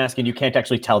face mask and you can't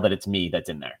actually tell that it's me that's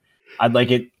in there. I'd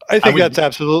like it. I think that's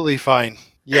absolutely fine.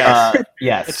 Yes.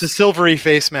 Yes. It's a silvery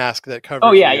face mask that covers.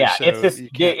 Oh yeah, you, yeah. so It's this.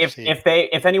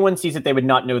 If anyone sees it, they would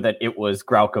not know that it was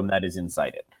Graucom that is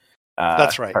inside it.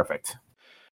 That's right. Perfect.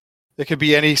 It could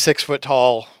be any 6 foot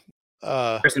tall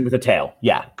person with a tail.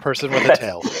 Yeah. Person with a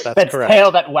tail. That's correct.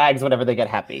 Tail that wags whenever they get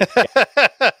happy. Yeah.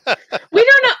 We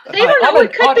don't know. They don't know.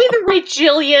 It could be the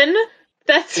Regillion.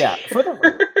 That's For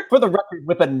the record,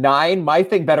 with a 9, my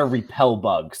thing better repel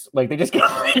bugs. Like they just get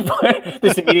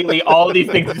this immediately. All these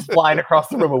things just flying across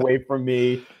the room away from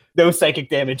me. No psychic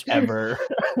damage ever.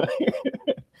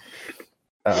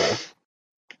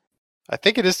 I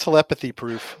think it is telepathy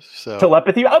proof. So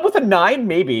telepathy with a 9,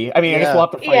 maybe. I mean, I guess we'll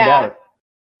have to find out.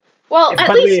 Well,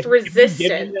 at least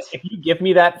resistant. If you give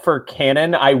me that for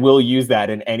canon, I will use that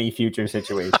in any future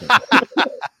situation.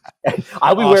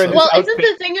 I'll be wearing this outfit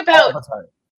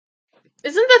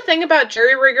isn't the thing about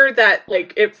Jerry Rigger that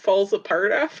like it falls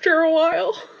apart after a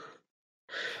while?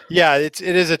 Yeah, it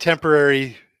is a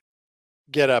temporary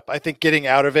get up. I think getting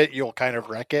out of it, you'll kind of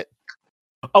wreck it.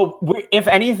 Oh, if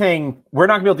anything, we're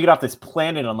not gonna be able to get off this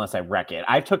planet unless I wreck it.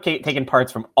 I've taken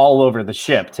parts from all over the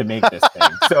ship to make this thing.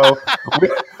 So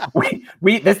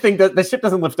the ship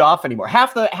doesn't lift off anymore.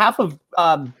 Half of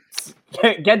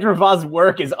Gendravaz's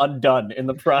work is undone in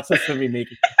the process of me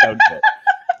making this outfit.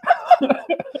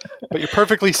 But you're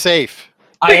perfecly safe.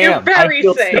 You're very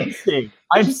safe.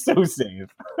 I'm so safe.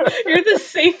 You're the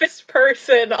safest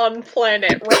person on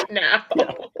planet right now.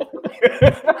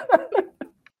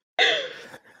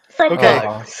 From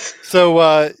bugs.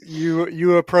 So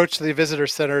you approach the visitor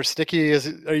center. Sticky,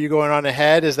 are you going on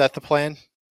ahead? Is that the plan?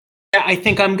 Yeah, I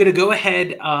think I'm going to go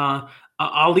ahead.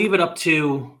 I'll leave it up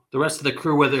to the rest of the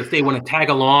crew whether if they want to tag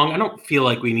along. I don't feel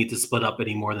like we need to split up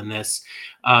any more than this.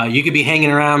 You could be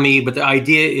hanging around me, but the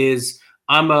idea is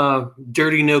I'm a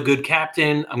dirty, no good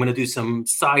captain. I'm going to do some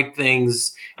side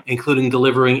things, including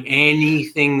delivering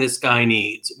anything this guy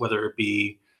needs, whether it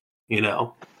be,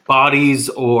 bodies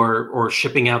or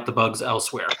shipping out the bugs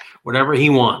elsewhere, whatever he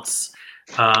wants.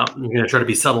 I'm going to try to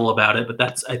be subtle about it, but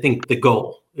that's, I think, the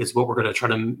goal is what we're going to try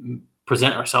to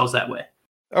present ourselves that way.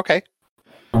 Okay.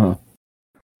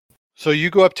 So you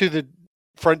go up to the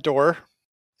front door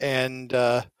and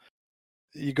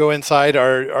you go inside.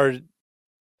 Are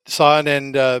San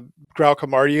and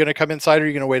Graucom, are you going to come inside or are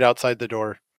you going to wait outside the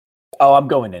door? Oh, I'm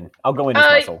going in. I'll go in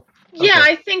as muscle. Yeah,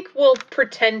 okay. I think we'll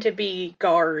pretend to be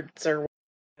guards or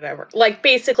whatever. Like,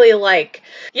 basically,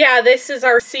 this is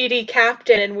our CD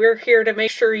captain, and we're here to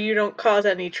make sure you don't cause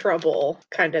any trouble,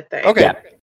 kind of thing. Okay. Yeah.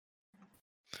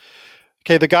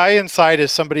 Okay, the guy inside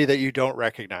is somebody that you don't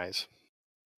recognize.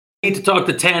 I need to talk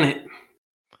to Tanit.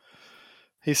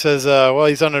 He says,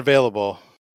 he's unavailable.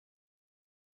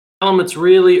 Tell him it's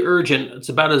really urgent. It's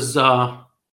about his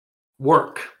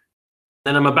work.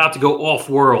 And I'm about to go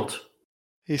off-world.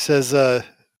 He says,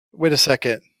 wait a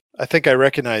second. I think I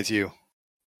recognize you.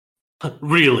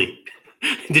 Really?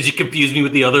 Did you confuse me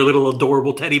with the other little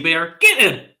adorable teddy bear? Get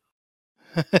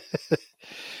him!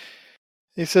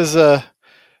 He says,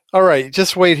 all right,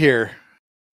 just wait here.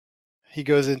 He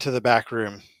goes into the back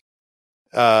room.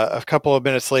 A couple of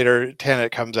minutes later,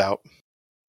 Tanit comes out.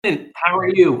 And how are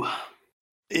you?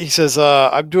 He says,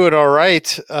 I'm doing all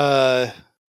right. I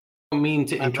don't mean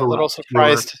to interrupt. I'm a little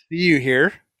surprised to see you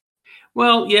here.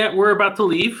 Well, yeah, we're about to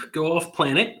leave, go off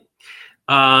planet.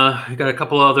 I got a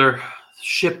couple other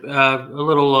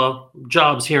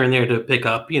jobs here and there to pick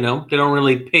up. You know, they don't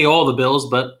really pay all the bills,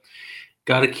 but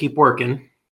got to keep working.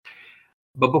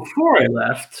 But before I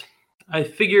left, I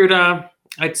figured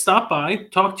I'd stop by,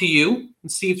 talk to you,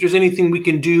 and see if there's anything we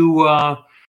can do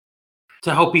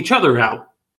to help each other out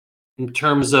in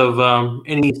terms of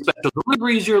any special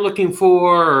deliveries you're looking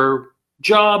for or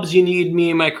jobs you need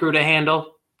me and my crew to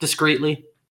handle discreetly.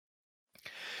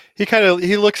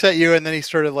 He looks at you, and then he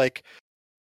sort of like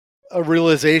a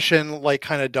realization like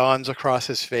kind of dawns across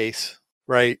his face,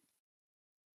 right?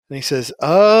 And he says,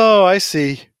 "Oh, I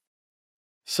see.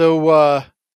 So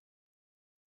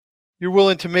you're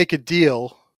willing to make a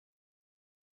deal,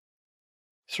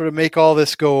 sort of make all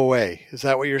this go away. Is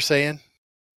that what you're saying?"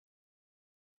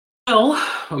 Well,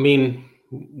 I mean,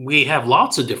 we have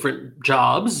lots of different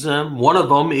jobs. One of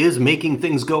them is making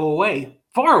things go away,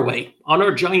 far away, on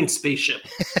our giant spaceship.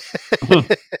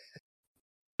 Maybe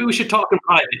we should talk in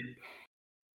private.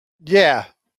 Yeah.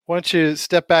 Why don't you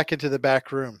step back into the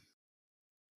back room?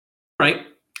 Right.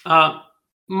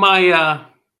 My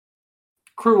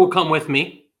crew will come with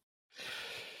me.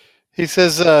 He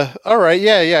says, all right,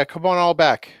 yeah, come on all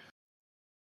back.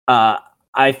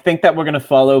 I think that we're going to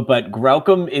follow, but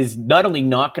Graucom is not only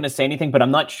not going to say anything, but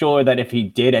I'm not sure that if he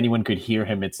did, anyone could hear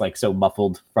him. It's like so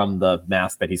muffled from the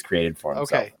mask that he's created for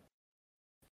himself. Okay.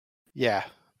 Yeah.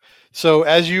 So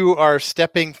as you are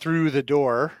stepping through the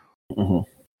door,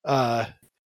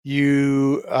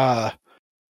 you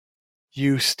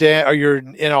stand, or you're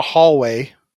in a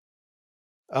hallway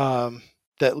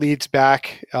that leads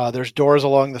back. There's doors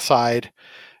along the side.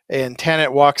 And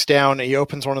Tanit walks down, and he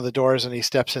opens one of the doors, and he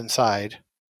steps inside.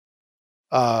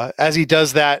 As he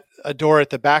does that, a door at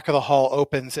the back of the hall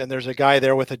opens, and there's a guy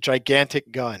there with a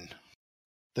gigantic gun.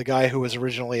 The guy who was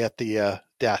originally at the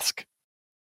desk.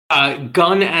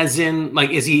 Gun as in, like,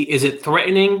 is it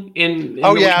threatening?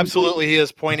 Oh, yeah, absolutely. He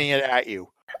is pointing it at you.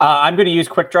 I'm going to use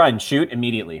quick draw and shoot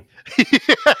immediately.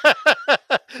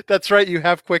 That's right. You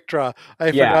have quick draw.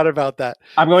 I forgot about that.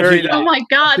 I'm going to. Oh my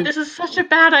god! This is such a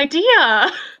bad idea.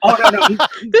 Oh no!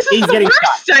 This is the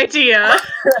worst idea.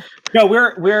 No,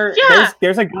 we're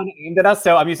there's a gun aimed at us,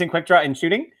 so I'm using quick draw and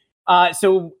shooting.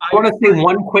 So I want to say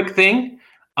one quick thing,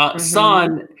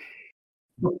 San.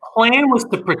 The plan was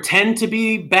to pretend to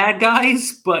be bad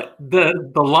guys, but the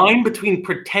line between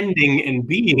pretending and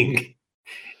being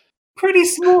pretty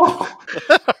small.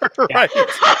 Right.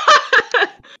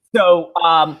 So,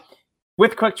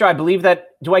 with quick draw, I believe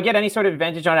that. Do I get any sort of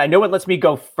advantage on it? I know it lets me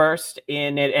go first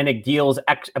in it, and it deals. If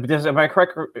I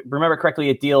remember correctly,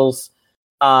 it deals.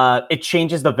 It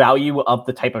changes the value of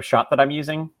the type of shot that I'm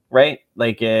using, right?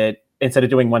 Like it instead of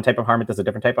doing one type of harm, it does a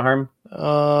different type of harm.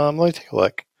 Let me take a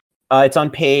look. It's on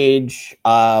page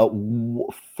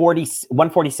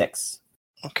 146.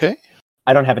 Okay.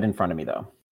 I don't have it in front of me though.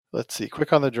 Let's see.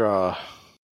 Quick on the draw.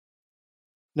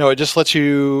 No, it just lets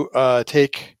you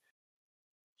take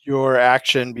your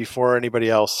action before anybody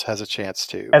else has a chance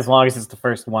to. As long as it's the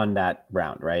first one that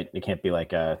round, right? It can't be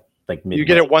like mid. You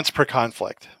get it once per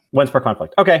conflict. Once per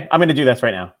conflict. Okay, I'm going to do this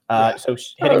right now. So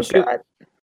hitting shoot. God.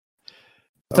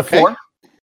 It's a 4.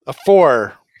 A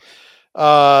 4.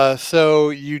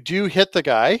 So you do hit the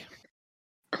guy.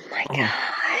 Oh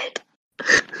my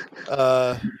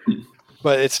god.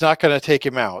 But it's not going to take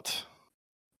him out.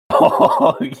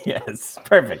 Oh, yes.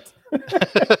 Perfect.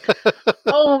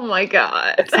 Oh my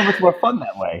god. It's so much more fun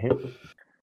that way.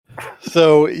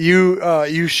 So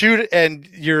you shoot, and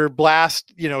your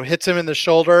blast, hits him in the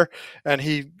shoulder, and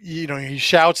he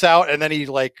shouts out, and then he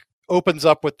like opens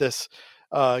up with this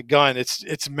gun.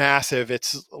 It's massive.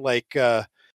 It's like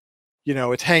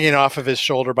it's hanging off of his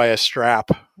shoulder by a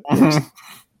strap.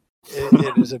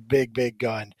 It is a big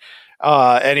gun.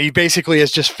 And he basically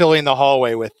is just filling the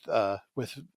hallway with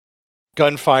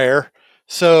gunfire.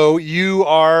 So you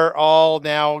are all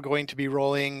now going to be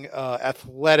rolling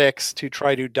athletics to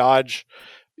try to dodge,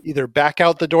 either back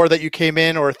out the door that you came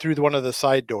in or through one of the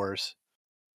side doors.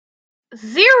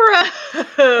 0.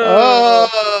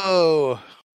 Oh.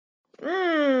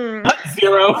 0.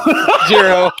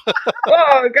 0.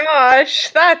 Oh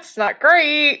gosh, that's not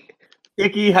great.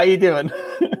 Icky, how you doing?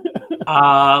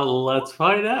 Let's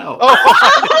find out. -1.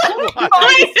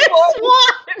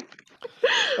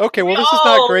 Okay, well, this is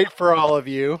not great for all of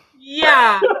you.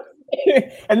 Yeah.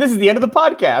 And this is the end of the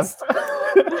podcast.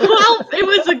 Well, it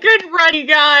was a good run, you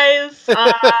guys.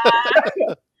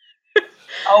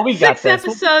 Oh, we got 6 this.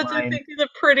 episodes, I think, is a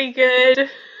pretty good.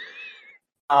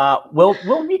 Will,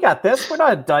 we got this. We're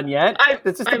not done yet.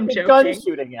 It's just I'm a big joking. gun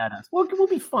shooting at us. We'll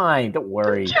be fine. Don't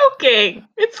worry. Joking.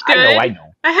 It's good. I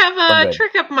know. I have We're a good.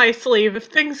 trick up my sleeve if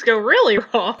things go really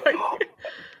wrong.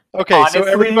 Okay, so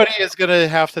Honestly- everybody is going to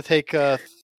have to take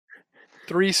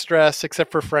 3 stress,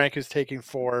 except for Frank, who's taking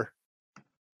 4.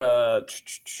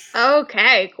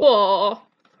 Okay, cool.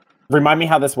 Remind me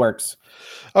how this works.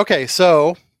 Okay,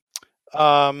 so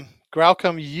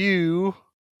Gralcom, you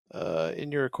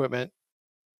in your equipment,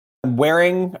 I'm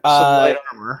wearing some light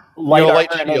armor. light You have a armor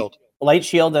light and a- shield. light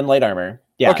shield and light armor.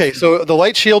 Yeah. Okay, so the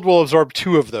light shield will absorb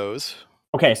 2 of those,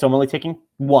 Okay, so I'm only taking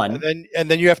one.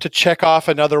 and then you have to check off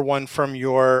another one from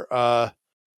your.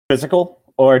 Physical,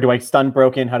 or do I stun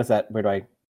broken? How does that? Where do I?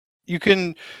 You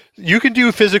can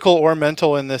do physical or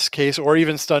mental in this case, or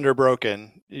even stunned or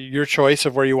broken. Your choice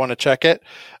of where you want to check it.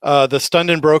 The stunned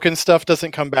and broken stuff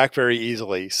doesn't come back very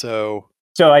easily, so.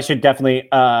 So I should definitely.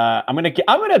 I'm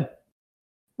gonna.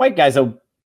 White guy's a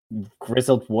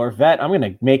grizzled war vet. I'm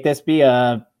gonna make this be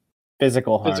a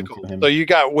physical harm to him. So you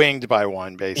got winged by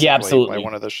one, basically. Yeah, absolutely. By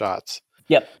one of the shots.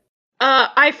 Yep.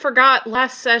 I forgot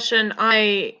last session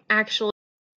I actually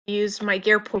used my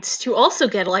gear points to also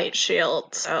get a light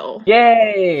shield, so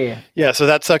Yay! Yeah, so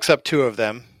that sucks up 2 of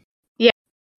them. yeah.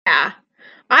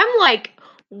 I'm like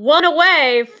 1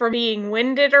 away from being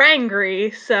winded or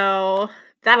angry, so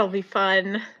that'll be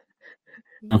fun.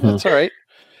 That's all right.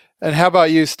 And how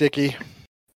about you, Sticky?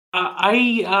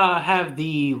 I have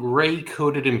the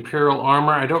ray-coated Imperial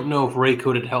armor. I don't know if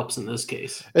ray-coated helps in this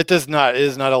case. It does not. It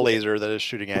is not a laser that is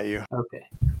shooting at you. Okay.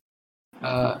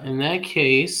 In that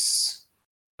case,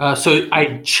 so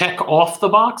I check off the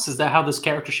box. Is that how this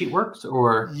character sheet works?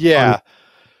 Or Yeah.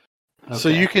 Okay. So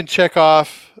you can check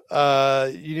off.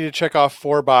 You need to check off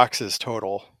 4 boxes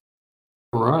total.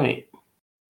 Right.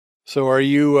 So are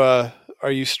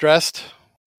you stressed?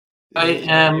 I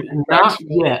am not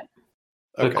yet.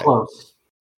 But Okay. close.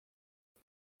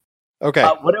 Okay.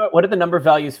 What are the number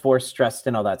values for stressed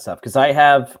and all that stuff? Because I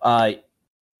have.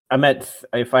 I'm at.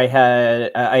 If I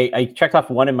had, I checked off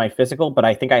 1 in my physical, but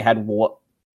I think I had.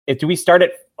 Do we start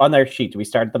it on their sheet? Do we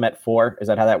start them at 4? Is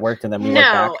that how that worked? And then we went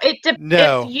No, back?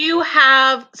 No. If you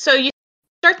have, so you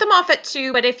start them off at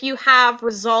 2, but if you have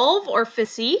resolve or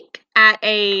physique at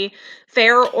a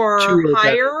fair 2 or or better,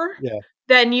 higher, yeah.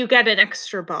 then you get an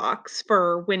extra box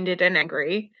for winded and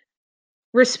angry,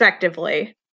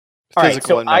 respectively. All right, Physical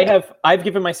so and mental. I've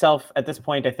given myself at this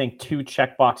point, I think, 2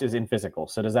 check boxes in physical.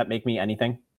 So does that make me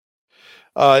anything?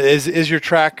 Is your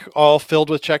track all filled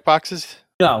with checkboxes?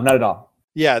 No, not at all.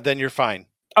 Yeah, then you're fine.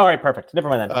 All right, perfect. Never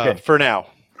mind then. Good. For now.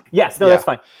 Yes, no, yeah. that's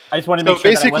fine. I just wanted to So make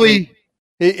sure that I wasn't- basically,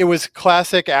 it was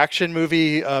classic action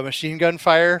movie machine gun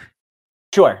fire.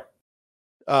 Sure.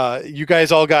 You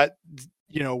guys all got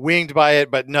winged by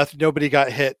it, but nobody got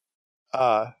hit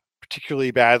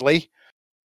particularly badly.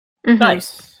 Mhm.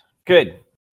 Nice. Good.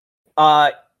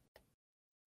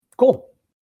 Cool.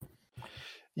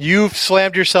 You've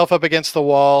slammed yourself up against the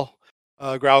wall,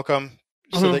 Gralcom,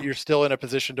 so Mhm. that you're still in a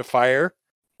position to fire.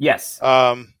 Yes.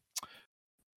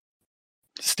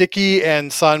 Sticky and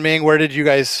Sanming, where did you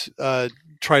guys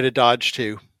try to dodge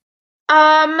to?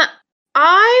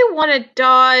 I want to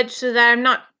dodge so that I'm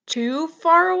not too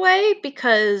far away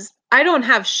because I don't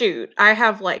have shoot. I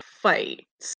have like fight.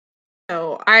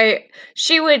 So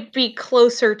she would be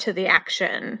closer to the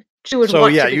action. She would. So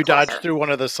want yeah, to be you closer. dodged through one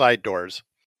of the side doors.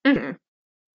 Mhm.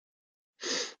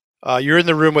 You're in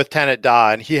the room with Tanit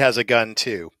Da, and he has a gun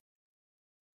too.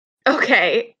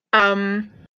 Okay. I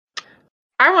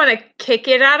want to kick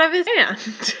it out of his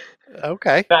hand.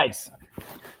 Okay, Nice.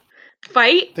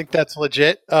 Fight. I think that's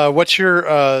legit. What's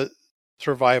your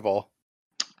survival?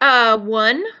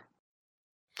 1.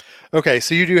 Okay,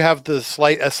 so you do have a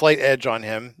slight edge on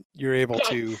him. You're able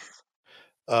to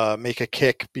make a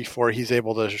kick before he's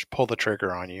able to just pull the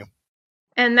trigger on you.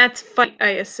 And that's fight, I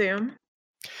assume.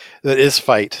 That is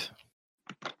fight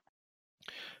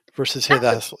versus his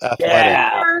That's athletic.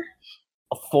 Yeah. 4.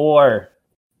 A 4.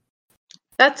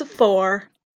 That's a 4.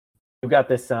 You got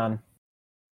this, son.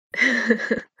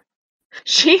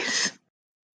 She's,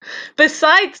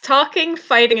 besides talking,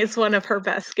 fighting is one of her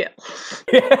best skills.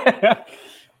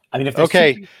 I mean, if there's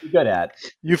Okay. 2 things you're good at.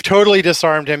 You've totally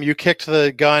disarmed him. You kicked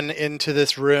the gun into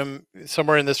this room,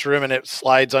 somewhere in this room, and it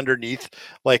slides underneath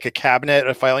like a cabinet,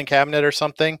 a filing cabinet or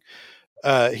something.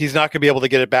 He's not going to be able to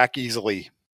get it back easily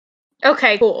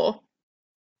Okay, cool.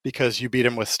 because you beat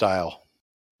him with style.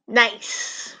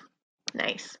 Nice.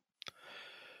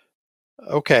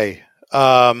 Okay.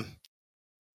 And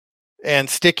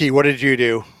Sticky, what did you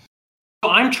do?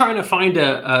 So I'm trying to find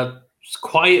a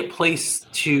quiet place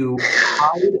to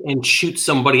hide and shoot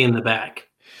somebody in the back.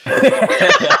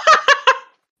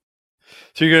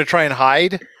 So you're going to try and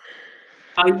hide?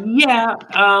 Yeah.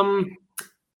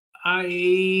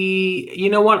 You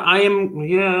know what?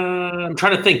 I'm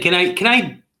trying to think. Can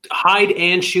I hide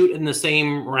and shoot in the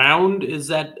same round? Is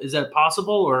that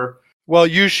possible, or? Well,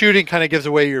 you shooting kind of gives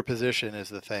away your position is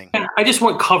the thing. I just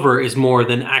want cover is more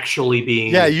than actually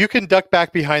being. Yeah, you can duck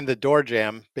back behind the door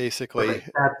jamb, basically,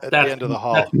 at the end of the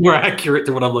hall. That's more accurate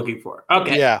to what I'm looking for.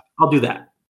 Okay, yeah, I'll do that.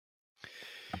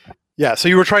 Yeah, so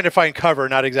you were trying to find cover,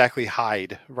 not exactly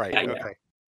hide. Right, Yeah,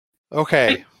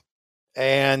 okay.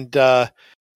 And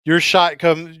your shot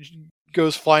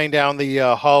goes flying down the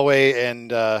hallway,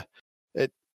 and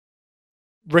it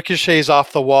ricochets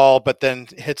off the wall, but then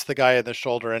hits the guy in the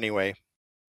shoulder anyway.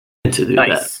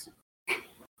 Nice.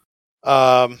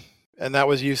 And that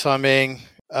was Yu Ming.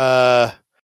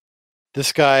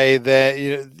 This guy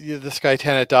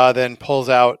Tanit Da then pulls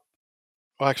out.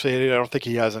 Well, actually, I don't think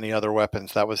he has any other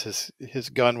weapons. That was his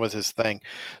gun was his thing.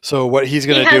 So what he's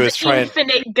going to do is try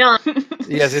infinite gun.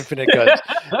 He has infinite guns.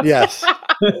 Yes.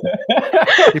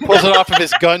 He pulls it off of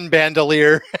his gun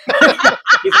bandolier.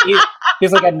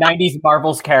 He's like a 90s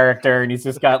Marvels character, and he's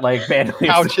just got like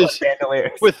pouches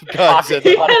bandoliers with guns.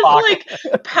 He has like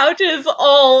pouches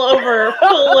all over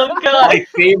full of guns. My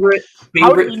favorite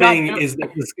thing is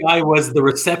that this guy was the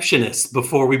receptionist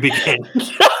before we began.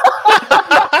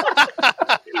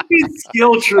 His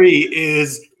skill tree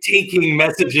is taking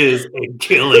messages and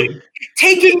killing.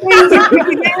 Taking names and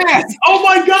kicking ass! Oh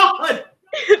my god!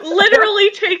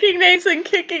 Literally taking names and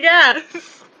kicking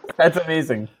ass. That's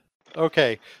amazing.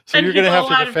 Okay, so And you're going to have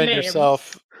to defend names.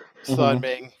 yourself, Sun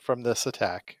Ming, from this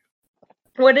attack.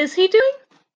 What is he doing?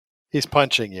 He's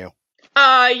punching you.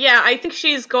 Yeah, I think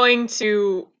she's going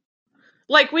to...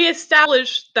 Like, we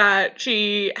established that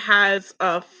she has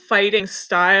a fighting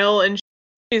style, and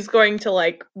she's going to,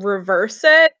 like, reverse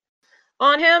it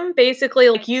on him. Basically,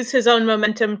 like, use his own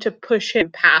momentum to push him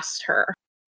past her.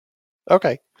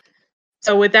 Okay.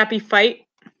 So would that be fight?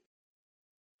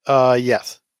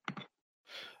 Yes.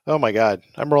 Oh my god,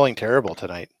 I'm rolling terrible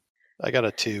tonight. I got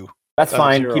a 2. That's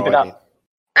fine. Keep it up.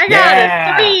 I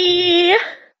got a 3!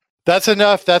 That's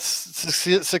enough. That's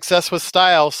success with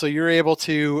style. So you're able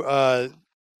to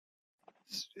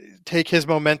take his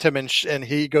momentum and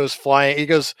he goes flying. He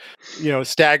goes,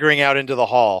 staggering out into the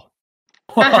hall.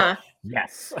 Uh-huh.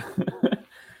 Yes.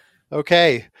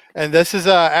 Okay, and this is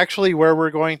actually where we're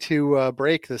going to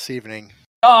break this evening.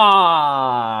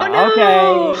 Oh,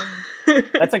 no! Okay.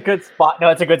 That's a good spot. No,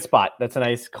 it's a good spot. That's a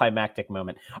nice climactic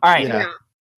moment. All right.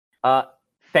 Yeah.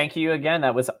 Thank you again.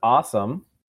 That was awesome.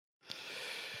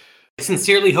 I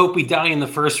sincerely hope we die in the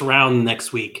first round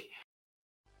next week.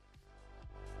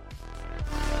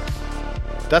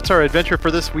 That's our adventure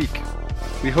for this week.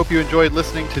 We hope you enjoyed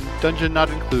listening to Dungeon Not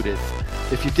Included.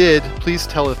 If you did, please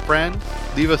tell a friend,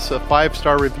 leave us a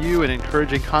 5-star review and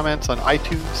encouraging comments on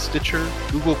iTunes, Stitcher,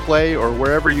 Google Play, or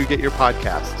wherever you get your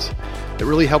podcasts. It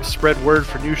really helps spread word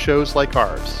for new shows like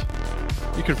ours.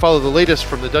 You can follow the latest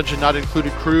from the Dungeon Not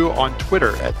Included crew on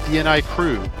Twitter at DNI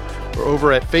Crew, or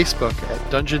over at Facebook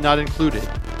at Dungeon Not Included,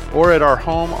 or at our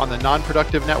home on the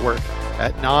Non-Productive Network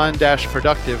at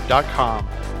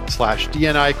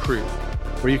non-productive.com/DNI Crew,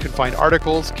 where you can find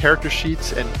articles, character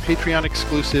sheets, and Patreon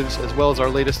exclusives, as well as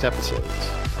our latest episodes.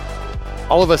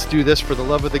 All of us do this for the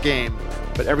love of the game,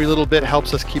 but every little bit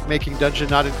helps us keep making Dungeon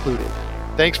Not Included.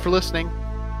 Thanks for listening.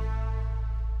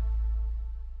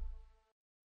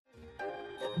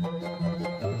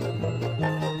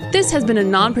 This has been a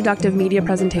non-productive media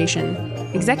presentation.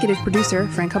 Executive producer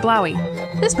Frank Hablawi.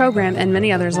 This program and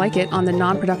many others like it on the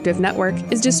Non-Productive Network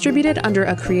is distributed under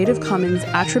a Creative Commons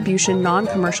Attribution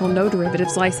Non-Commercial No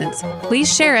Derivatives license.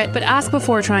 Please share it, but ask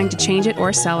before trying to change it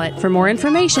or sell it. For more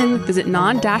information, visit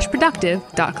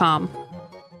non-productive.com.